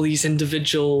all these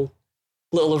individual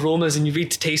little aromas, and you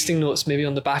read tasting notes maybe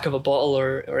on the back of a bottle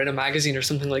or in a magazine or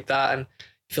something like that, and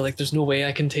you feel like there's no way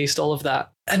I can taste all of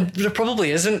that. And there probably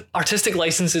isn't. Artistic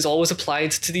license is always applied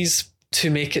to these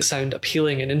to make it sound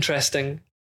appealing and interesting.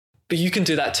 But you can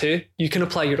do that too. You can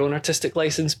apply your own artistic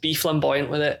license, be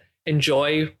flamboyant with it,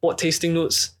 enjoy what tasting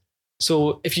notes.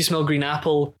 So if you smell green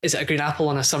apple, is it a green apple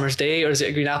on a summer's day, or is it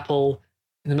a green apple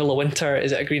in the middle of winter?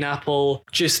 Is it a green apple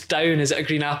juiced down? Is it a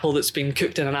green apple that's been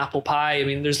cooked in an apple pie? I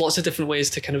mean, there's lots of different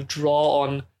ways to kind of draw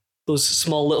on those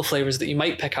small little flavours that you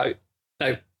might pick out.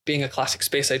 Now, being a classic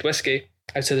Speyside whiskey,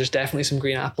 I'd say there's definitely some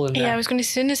green apple in there. Yeah, I was going to, as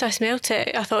soon as I smelt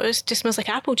it, I thought it just smells like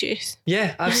apple juice.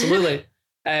 Yeah, absolutely.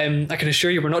 I can assure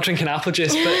you we're not drinking apple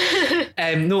juice,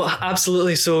 but no,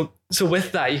 absolutely. So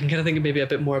with that, you can kind of think maybe a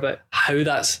bit more about how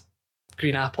that's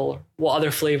green apple, or what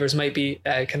other flavours might be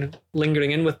kind of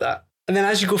lingering in with that. And then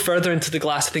as you go further into the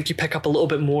glass, I think you pick up a little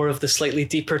bit more of the slightly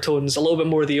deeper tones, a little bit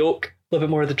more of the oak, a little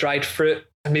bit more of the dried fruit,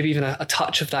 and maybe even a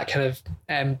touch of that kind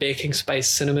of baking spice,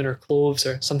 cinnamon or cloves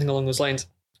or something along those lines.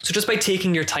 So just by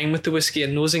taking your time with the whiskey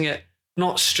and nosing it,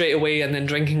 not straight away and then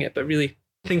drinking it, but really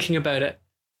thinking about it.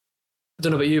 I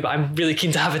don't know about you, but I'm really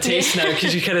keen to have a taste now,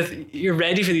 because you're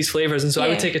ready for these flavours. And so I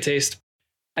would take a taste.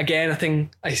 Again, a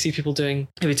thing I see people doing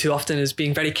maybe too often is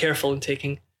being very careful and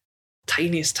taking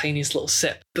tiniest little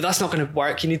sip. But that's not going to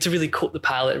work. You need to really coat the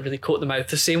palate, really coat the mouth,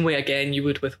 the same way, again, you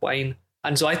would with wine.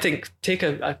 And so I think take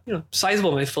a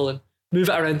sizable mouthful and move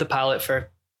it around the palate for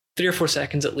 3 or 4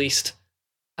 seconds at least,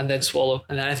 and then swallow.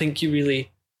 And then I think you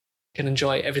really can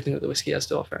enjoy everything that the whiskey has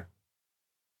to offer.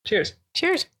 Cheers.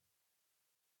 Cheers.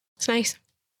 It's nice.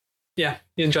 Yeah,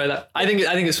 you enjoy that. I think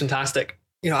it's fantastic.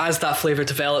 As that flavour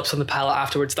develops on the palate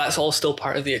afterwards, that's all still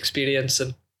part of the experience.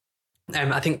 And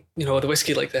I think, the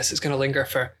whiskey like this is going to linger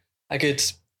for a good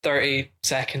 30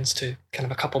 seconds to kind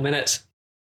of a couple minutes.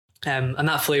 And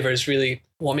that flavour is really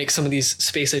what makes some of these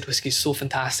Speyside whiskies so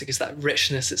fantastic, is that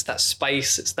richness, it's that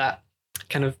spice, it's that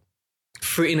kind of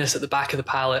fruitiness at the back of the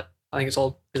palate. I think it's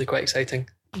all really quite exciting.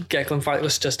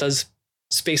 Glenfarclas just does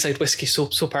Speyside whiskey so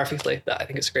perfectly that I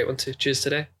think it's a great one to choose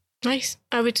today. Nice.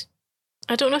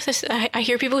 I don't know if this, I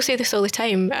hear people say this all the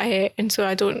time, and so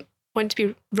I don't want to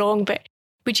be wrong, but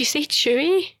would you say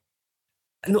chewy?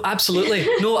 No, absolutely.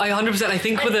 No, I 100%. I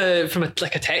think from a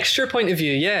texture point of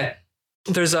view, yeah,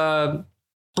 there's a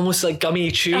almost like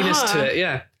gummy chewiness to it.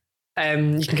 Yeah,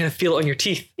 you can kind of feel it on your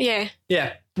teeth. Yeah,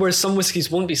 yeah. Whereas some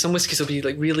whiskies won't be. Some whiskies will be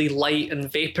like really light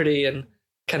and vapory and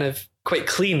kind of quite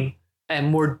clean and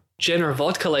more gin or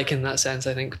vodka like in that sense,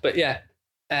 I think. But yeah,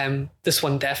 this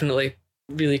one definitely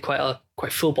really quite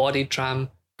full bodied, dram,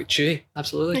 chewy.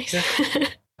 Absolutely. Nice. Yeah.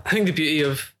 I think the beauty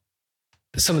of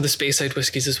some of the Speyside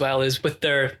whiskies as well is with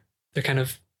their kind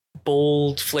of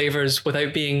bold flavors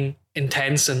without being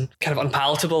intense and kind of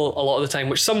unpalatable a lot of the time,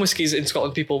 which some whiskies in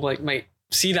Scotland people might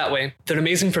see that way. They're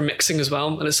amazing for mixing as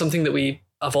well, and it's something that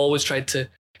I've always tried to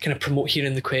kind of promote here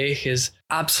in the Quaich is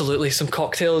absolutely some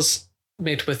cocktails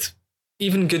made with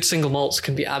even good single malts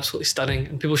can be absolutely stunning,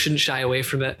 and people shouldn't shy away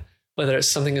from it, whether it's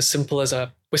something as simple as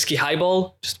a whiskey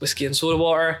highball, just whiskey and soda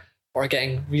water, or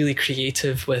getting really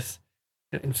creative with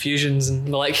infusions and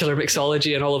molecular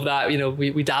mixology and all of that.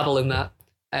 We dabble in that.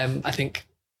 I think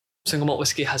single malt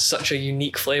whiskey has such a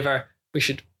unique flavour. We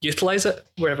should utilise it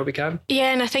wherever we can.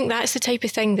 Yeah, and I think that's the type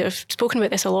of thing that I've spoken about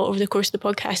this a lot over the course of the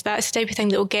podcast. That's the type of thing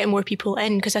that will get more people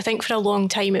in, because I think for a long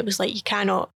time it was like you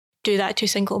cannot do that to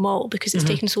single malt because it's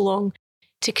taken so long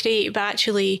to create. But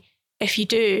actually, if you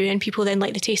do, and people then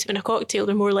like the taste of it in a cocktail,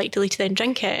 they're more likely to then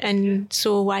drink it. And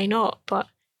so why not? But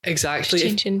exactly.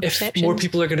 If more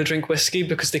people are going to drink whiskey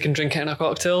because they can drink it in a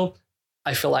cocktail,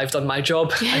 I feel I've done my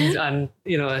job. Yeah. And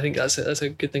I think that's a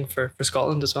good thing for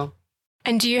Scotland as well.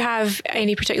 And do you have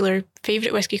any particular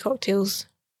favourite whiskey cocktails?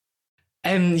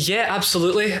 Yeah,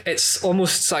 absolutely. It's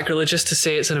almost sacrilegious to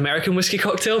say it's an American whiskey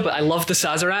cocktail, but I love the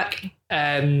Sazerac.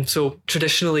 So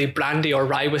traditionally brandy or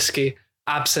rye whiskey,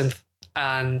 absinthe,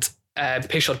 and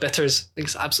Peychaud bitters. I think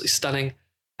it's absolutely stunning.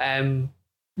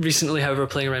 Recently, however,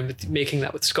 playing around with making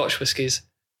that with Scotch whiskies,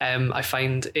 I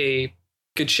find a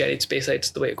good sherried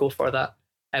Speyside the way to go for that.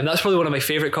 That's probably one of my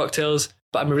favourite cocktails,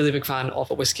 but I'm a really big fan of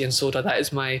a whiskey and soda. That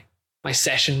is my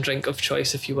session drink of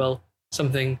choice, if you will.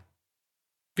 Something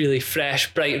really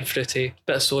fresh, bright and fruity, a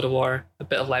bit of soda water, a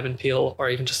bit of lemon peel, or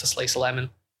even just a slice of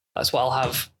lemon. That's what I'll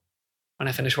have when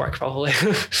I finish work, probably.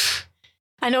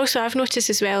 And also, I've noticed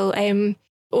as well,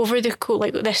 over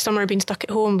the this summer being stuck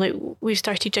at home, we've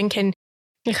started drinking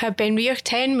like a Benriach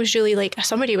 10 was really like a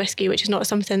summery whiskey, which is not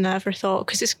something that I ever thought,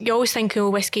 because you always think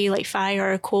of whiskey like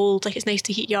fire or cold, like it's nice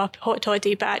to heat you up, hot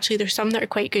toddy, but actually there's some that are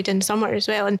quite good in summer as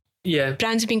well. And yeah,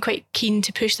 brands have been quite keen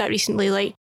to push that recently.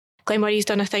 Like Glenmurray's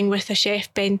done a thing with a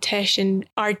chef, Ben Tish, and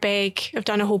Ardbeg have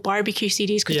done a whole barbecue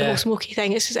series because the whole smoky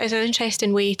thing. It's an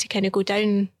interesting way to kind of go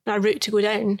down, a route to go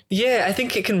down. Yeah, I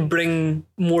think it can bring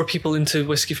more people into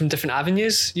whiskey from different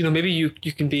avenues. Maybe you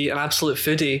can be an absolute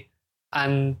foodie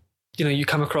and you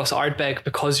come across Ardbeg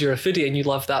because you're a foodie and you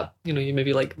love that, you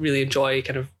maybe really enjoy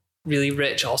kind of really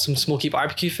rich, awesome smoky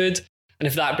barbecue food. And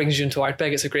if that brings you into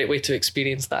Ardbeg, it's a great way to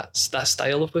experience that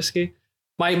style of whiskey.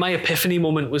 My epiphany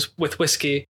moment was with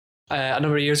whiskey a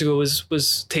number of years ago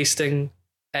was tasting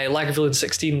Lagavulin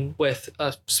 16 with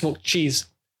smoked cheese.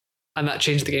 And that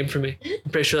changed the game for me.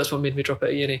 I'm pretty sure that's what made me drop out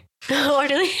of uni. Oh,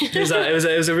 really?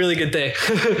 It was a really good day.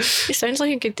 It sounds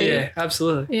like a good day. Yeah,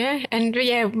 absolutely. Yeah, and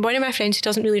one of my friends who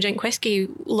doesn't really drink whiskey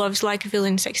loves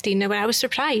Lagavulin 16. Now, I was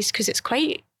surprised because it's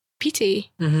quite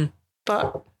peaty. Mm-hmm.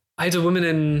 But I had a woman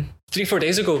in 3-4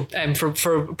 days ago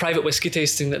for a private whiskey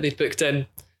tasting that they'd booked in,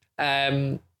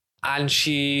 and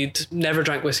she'd never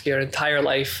drank whiskey her entire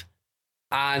life,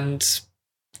 and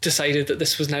decided that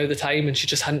this was now the time, and she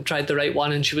just hadn't tried the right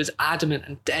one, and she was adamant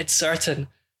and dead certain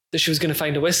that she was going to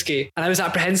find a whiskey. And I was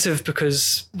apprehensive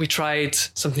because we tried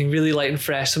something really light and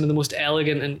fresh, some of the most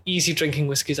elegant and easy drinking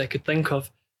whiskies I could think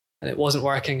of, and it wasn't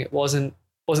working. It wasn't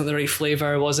the right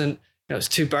flavour. It wasn't, it was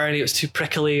too burny, it was too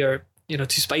prickly, or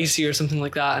too spicy or something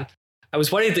like that. And I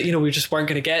was worried that we just weren't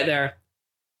going to get there.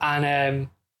 And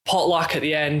potluck at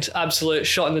the end, absolute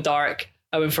shot in the dark.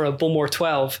 I went for a Bowmore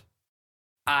 12,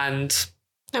 and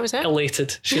that was it.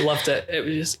 Elated. She loved it. It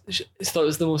was she thought it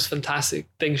was the most fantastic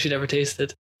thing she'd ever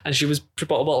tasted, and she bought a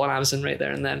bottle on Amazon right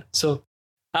there and then. So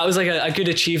that was like a good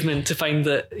achievement to find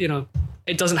that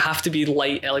it doesn't have to be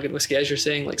light, elegant whiskey, as you're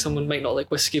saying. Like someone might not like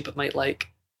whiskey, but might like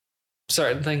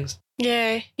certain things.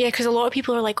 Yeah, because a lot of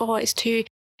people are like, oh, it's too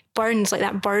burns, like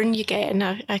that burn you get, and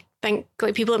I think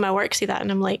like people at my work say that,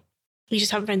 and I'm like, you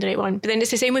just haven't found the right one. But then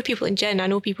it's the same with people in gin. I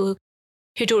know people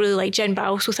who don't really like gin, but I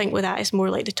also think with that it's more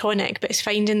like the tonic, but it's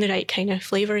finding the right kind of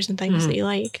flavours and things that you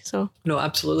like. So no,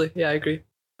 absolutely. Yeah, I agree.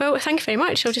 Well, thank you very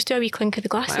much. I'll just do a wee clink of the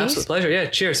glasses. My absolute pleasure. Yeah,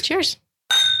 cheers. Cheers.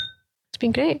 It's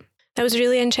been great. That was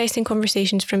really interesting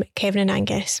conversations from Kevin and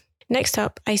Angus. Next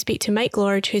up, I speak to Mike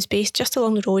Lord, who's based just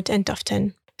along the road in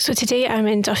Dufftown. So today I'm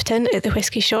in Dufftown at the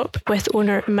whisky shop with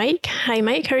owner Mike. Hi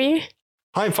Mike, how are you?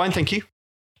 Hi, I'm fine, thank you.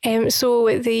 So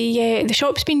the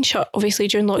shop's been shut obviously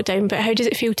during lockdown, but how does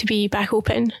it feel to be back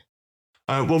open?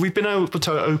 Well, we've been able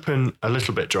to open a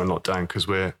little bit during lockdown because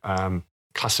we're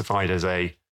classified as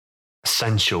a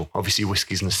essential. Obviously,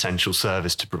 whiskey is an essential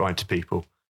service to provide to people,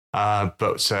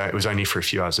 but it was only for a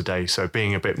few hours a day. So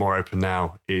being a bit more open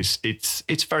now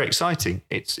it's very exciting.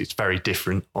 It's very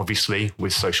different, obviously,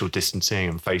 with social distancing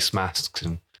and face masks,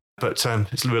 but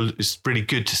it's really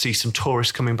good to see some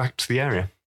tourists coming back to the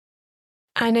area.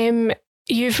 And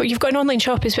you've got an online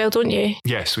shop as well, don't you?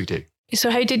 Yes, we do. So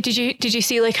how did you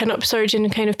see like an upsurge in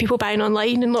kind of people buying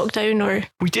online in lockdown, or?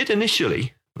 We did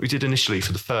initially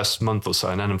for the first month or so,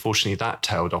 and then unfortunately that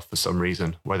tailed off for some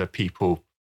reason, whether people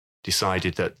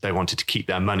decided that they wanted to keep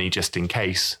their money just in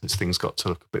case, as things got to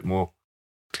look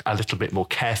a little bit more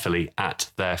carefully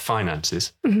at their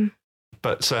finances. Mm-hmm.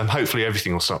 But hopefully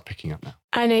everything will start picking up now.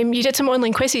 And you did some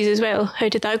online quizzes as well. How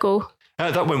did that go?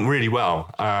 That went really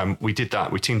well. We did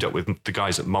that. We teamed up with the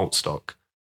guys at Maltstock.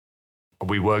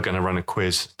 We were going to run a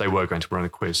quiz. They were going to run a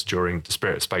quiz during the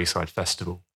Spirit of Speyside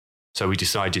Festival. So we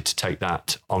decided to take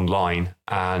that online.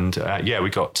 And we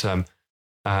got, it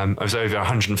was over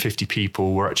 150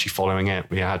 people were actually following it.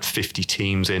 We had 50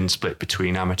 teams split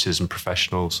between amateurs and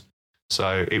professionals.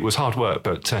 So it was hard work,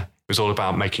 but it was all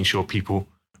about making sure people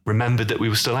remembered that we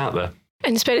were still out there.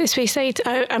 And Spirit of Speyside,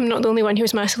 I'm not the only one who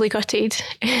was massively gutted.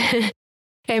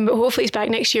 But hopefully it's back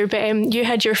next year. But you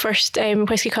had your first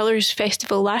Whisky Colours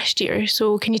Festival last year.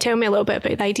 So can you tell me a little bit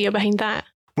about the idea behind that?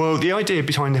 Well, the idea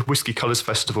behind the Whisky Colours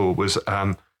Festival was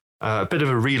a bit of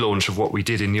a relaunch of what we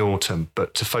did in the autumn,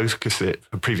 but to focus it,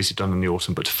 previously done in the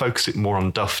autumn, but to focus it more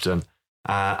on Dufftown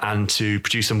and to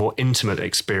produce a more intimate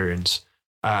experience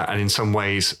and in some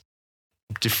ways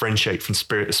differentiate from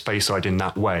Spirit of Speyside in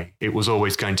that way. It was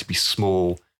always going to be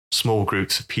small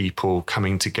groups of people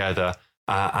coming together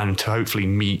and to hopefully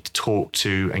meet, talk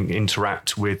to and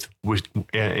interact with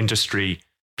industry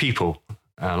people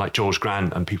like George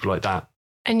Grant and people like that.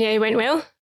 And yeah, it went well?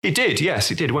 It did,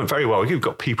 yes, it did. It went very well. We've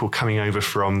got people coming over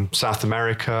from South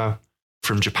America,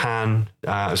 from Japan,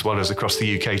 as well as across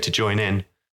the UK to join in.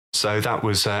 So that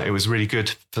was it was really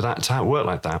good for that to work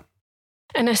like that.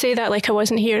 And I say that like I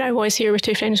wasn't here. I was here with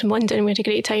two friends from London. We had a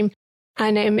great time.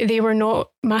 And they were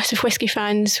not massive whisky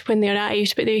fans when they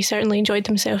arrived, but they certainly enjoyed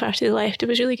themselves after they left. It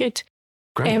was really good.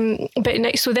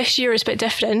 Great. So this year is a bit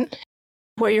different.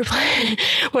 What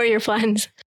are your plans?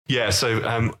 Yeah,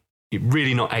 so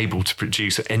really not able to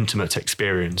produce an intimate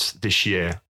experience this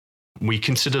year. We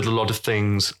considered a lot of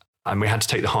things, and we had to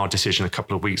take the hard decision a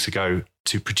couple of weeks ago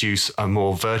to produce a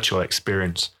more virtual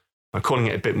experience. I'm calling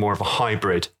it a bit more of a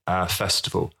hybrid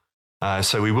festival.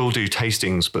 So we will do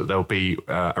tastings, but they'll be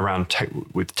around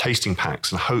with tasting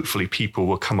packs, and hopefully people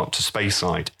will come up to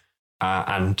Speyside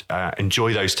and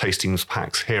enjoy those tastings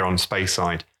packs here on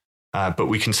Speyside. But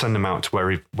we can send them out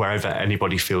to wherever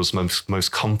anybody feels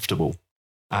most comfortable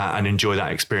and enjoy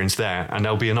that experience there. And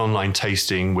there'll be an online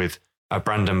tasting with a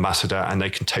brand ambassador, and they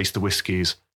can taste the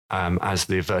whiskies as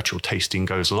the virtual tasting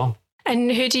goes along.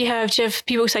 And who do you have? Do you have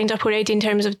people signed up already in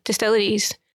terms of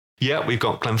distilleries? Yeah, we've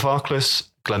got Glenfarclas,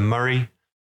 Glenmurray,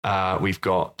 we've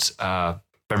got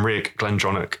Benriach,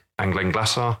 Glendronach and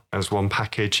Glenglassaugh as one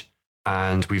package.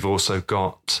 And we've also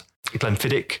got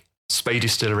Glenfiddich, Spey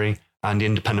Distillery, and the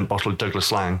independent bottle of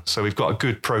Douglas Lang. So we've got a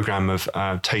good programme of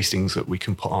tastings that we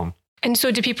can put on. And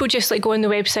so do people just like go on the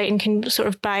website and can sort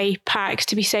of buy packs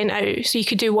to be sent out? So you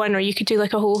could do one, or you could do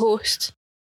like a whole host?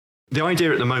 The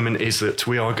idea at the moment is that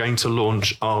we are going to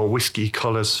launch our Whisky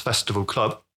Colours Festival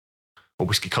Club, or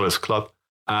Whisky Colours Club.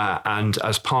 And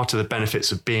as part of the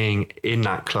benefits of being in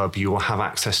that club, you will have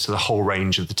access to the whole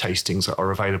range of the tastings that are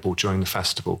available during the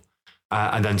festival.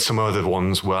 And then some other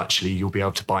ones you'll be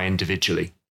able to buy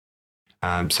individually.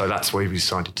 So that's why we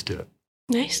decided to do it.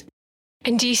 Nice.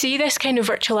 And do you see this kind of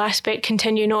virtual aspect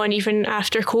continuing on even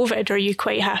after COVID? Or are you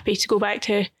quite happy to go back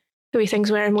to the way things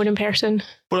were more in person?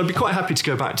 Well, I'd be quite happy to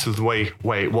go back to the way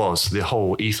it was. The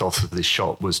whole ethos of this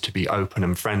shop was to be open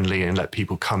and friendly and let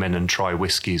people come in and try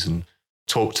whiskies and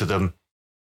talk to them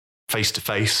face to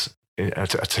face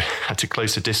at a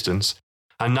closer distance.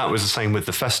 And that was the same with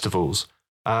the festivals.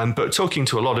 But talking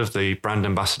to a lot of the brand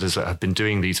ambassadors that have been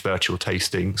doing these virtual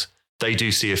tastings, they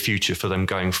do see a future for them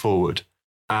going forward.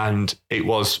 And it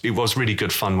was really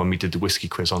good fun when we did the whiskey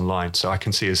quiz online. So I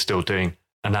can see us still doing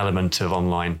an element of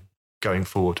online going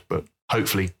forward. But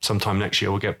hopefully sometime next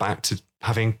year we'll get back to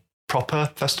having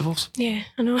proper festivals. Yeah,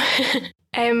 I know.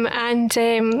 And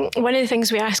one of the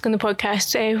things we ask on the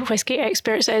podcast, Whisky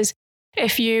Experts, is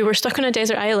if you were stuck on a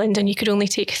desert island and you could only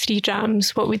take 3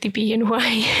 drams, what would they be and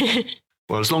why?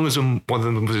 Well, as long as one of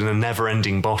them was in a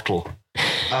never-ending bottle.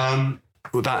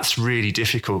 Well, that's really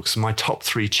difficult because my top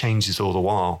 3 changes all the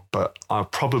while. But I'll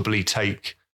probably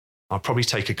take a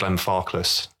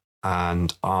Glenfarclas,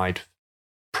 and I'd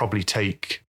probably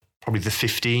take the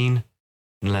 15,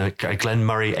 and a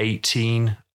Glenmorangie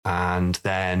 18, and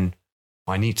then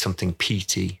I need something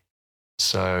peaty.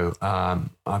 So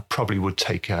I probably would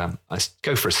take I'd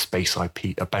go for a Speyside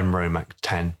peat, a Benromach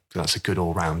 10. That's a good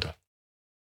all-rounder.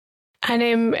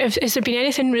 And has there been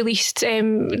anything released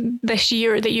this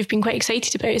year that you've been quite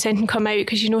excited about? Has anything come out?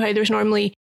 Because you know how there's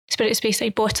normally Spirit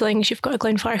Speyside bottlings, you've got a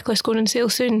Glenfarclas going on sale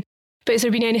soon. But has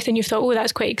there been anything you've thought, oh,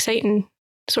 that's quite exciting,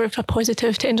 sort of a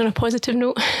positive, to end on a positive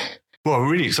note? Well, I'm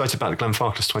really excited about the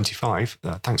Glenfarclas 25.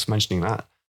 Thanks for mentioning that.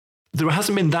 There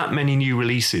hasn't been that many new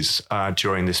releases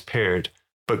during this period,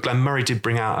 but Glenmorangie did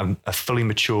bring out a fully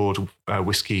matured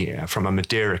whiskey from a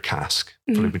Madeira cask,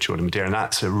 fully matured in Madeira, and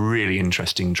that's a really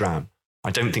interesting dram. I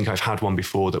don't think I've had one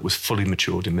before that was fully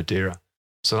matured in Madeira.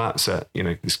 So that's,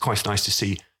 it's quite nice to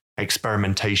see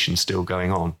experimentation still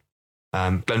going on.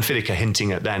 Glenfiddich are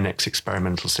hinting at their next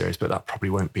experimental series, but that probably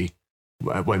won't be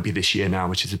this year now,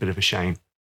 which is a bit of a shame.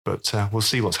 But we'll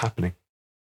see what's happening.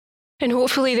 And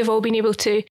hopefully they've all been able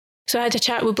to. So I had a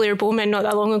chat with Blair Bowman not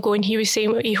that long ago, and he was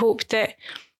saying what he hoped that,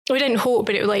 we didn't hope,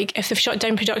 but it was like, if they've shut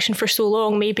down production for so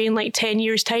long, maybe in like 10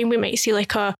 years' time, we might see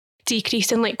like a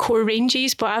decrease in like core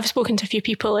ranges. But I've spoken to a few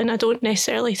people and I don't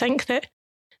necessarily think that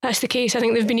that's the case. I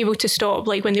think they've been able to stop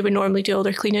like when they would normally do all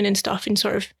their cleaning and stuff and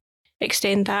sort of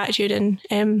extend that during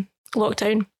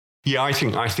lockdown. Yeah, I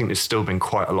think there's still been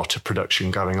quite a lot of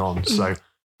production going on. So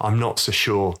I'm not so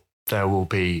sure there will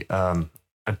be a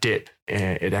dip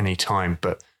at any time,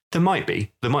 but there might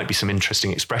be some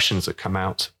interesting expressions that come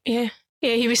out. Yeah,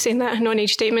 he was saying that,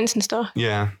 non-age statements and stuff.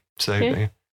 Yeah, so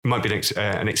it might be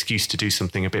an excuse to do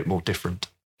something a bit more different.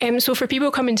 So for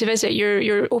people coming to visit,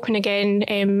 you're open again,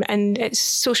 and it's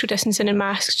social distancing and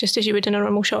masks, just as you would in a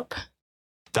normal shop.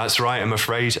 That's right. I'm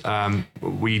afraid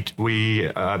we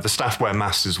the staff wear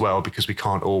masks as well because we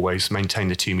can't always maintain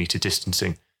the 2 metre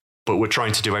distancing. But we're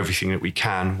trying to do everything that we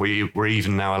can. We're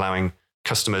even now allowing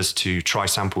customers to try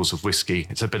samples of whiskey.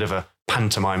 It's a bit of a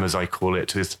pantomime, as I call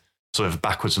it, with sort of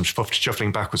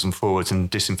shuffling backwards and forwards and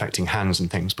disinfecting hands and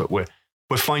things. But we're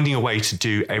finding a way to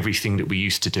do everything that we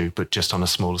used to do, but just on a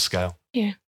smaller scale.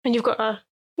 Yeah. And you've got a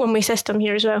one-way system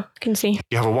here as well, I can see.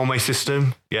 You have a one-way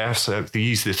system, yeah. So they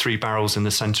use the 3 barrels in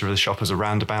the centre of the shop as a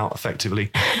roundabout,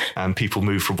 effectively, and people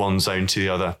move from one zone to the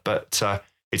other. But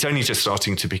it's only just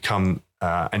starting to become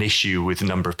an issue with the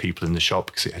number of people in the shop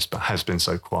because it has been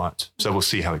so quiet. So we'll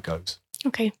see how it goes.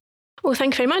 Okay. Well,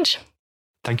 thank you very much.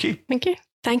 Thank you. Thank you.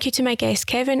 Thank you to my guests,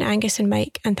 Kevin, Angus and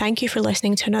Mike, and thank you for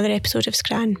listening to another episode of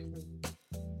Scran.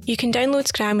 You can download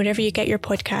Scran wherever you get your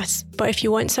podcasts, but if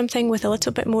you want something with a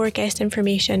little bit more guest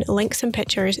information, links and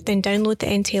pictures, then download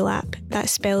the Entail app,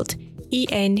 that's spelled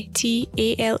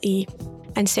ENTALE,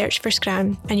 and search for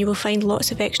Scran, and you will find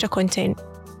lots of extra content.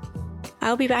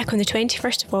 I'll be back on the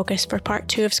 21st of August for part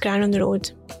 2 of Scran on the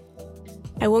Road.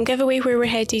 I won't give away where we're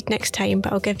headed next time,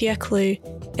 but I'll give you a clue.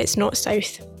 It's not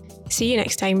south. See you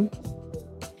next time.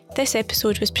 This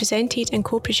episode was presented and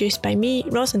co-produced by me,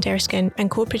 Rosalind Erskine,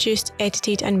 and co-produced,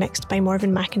 edited and mixed by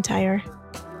Morven McIntyre.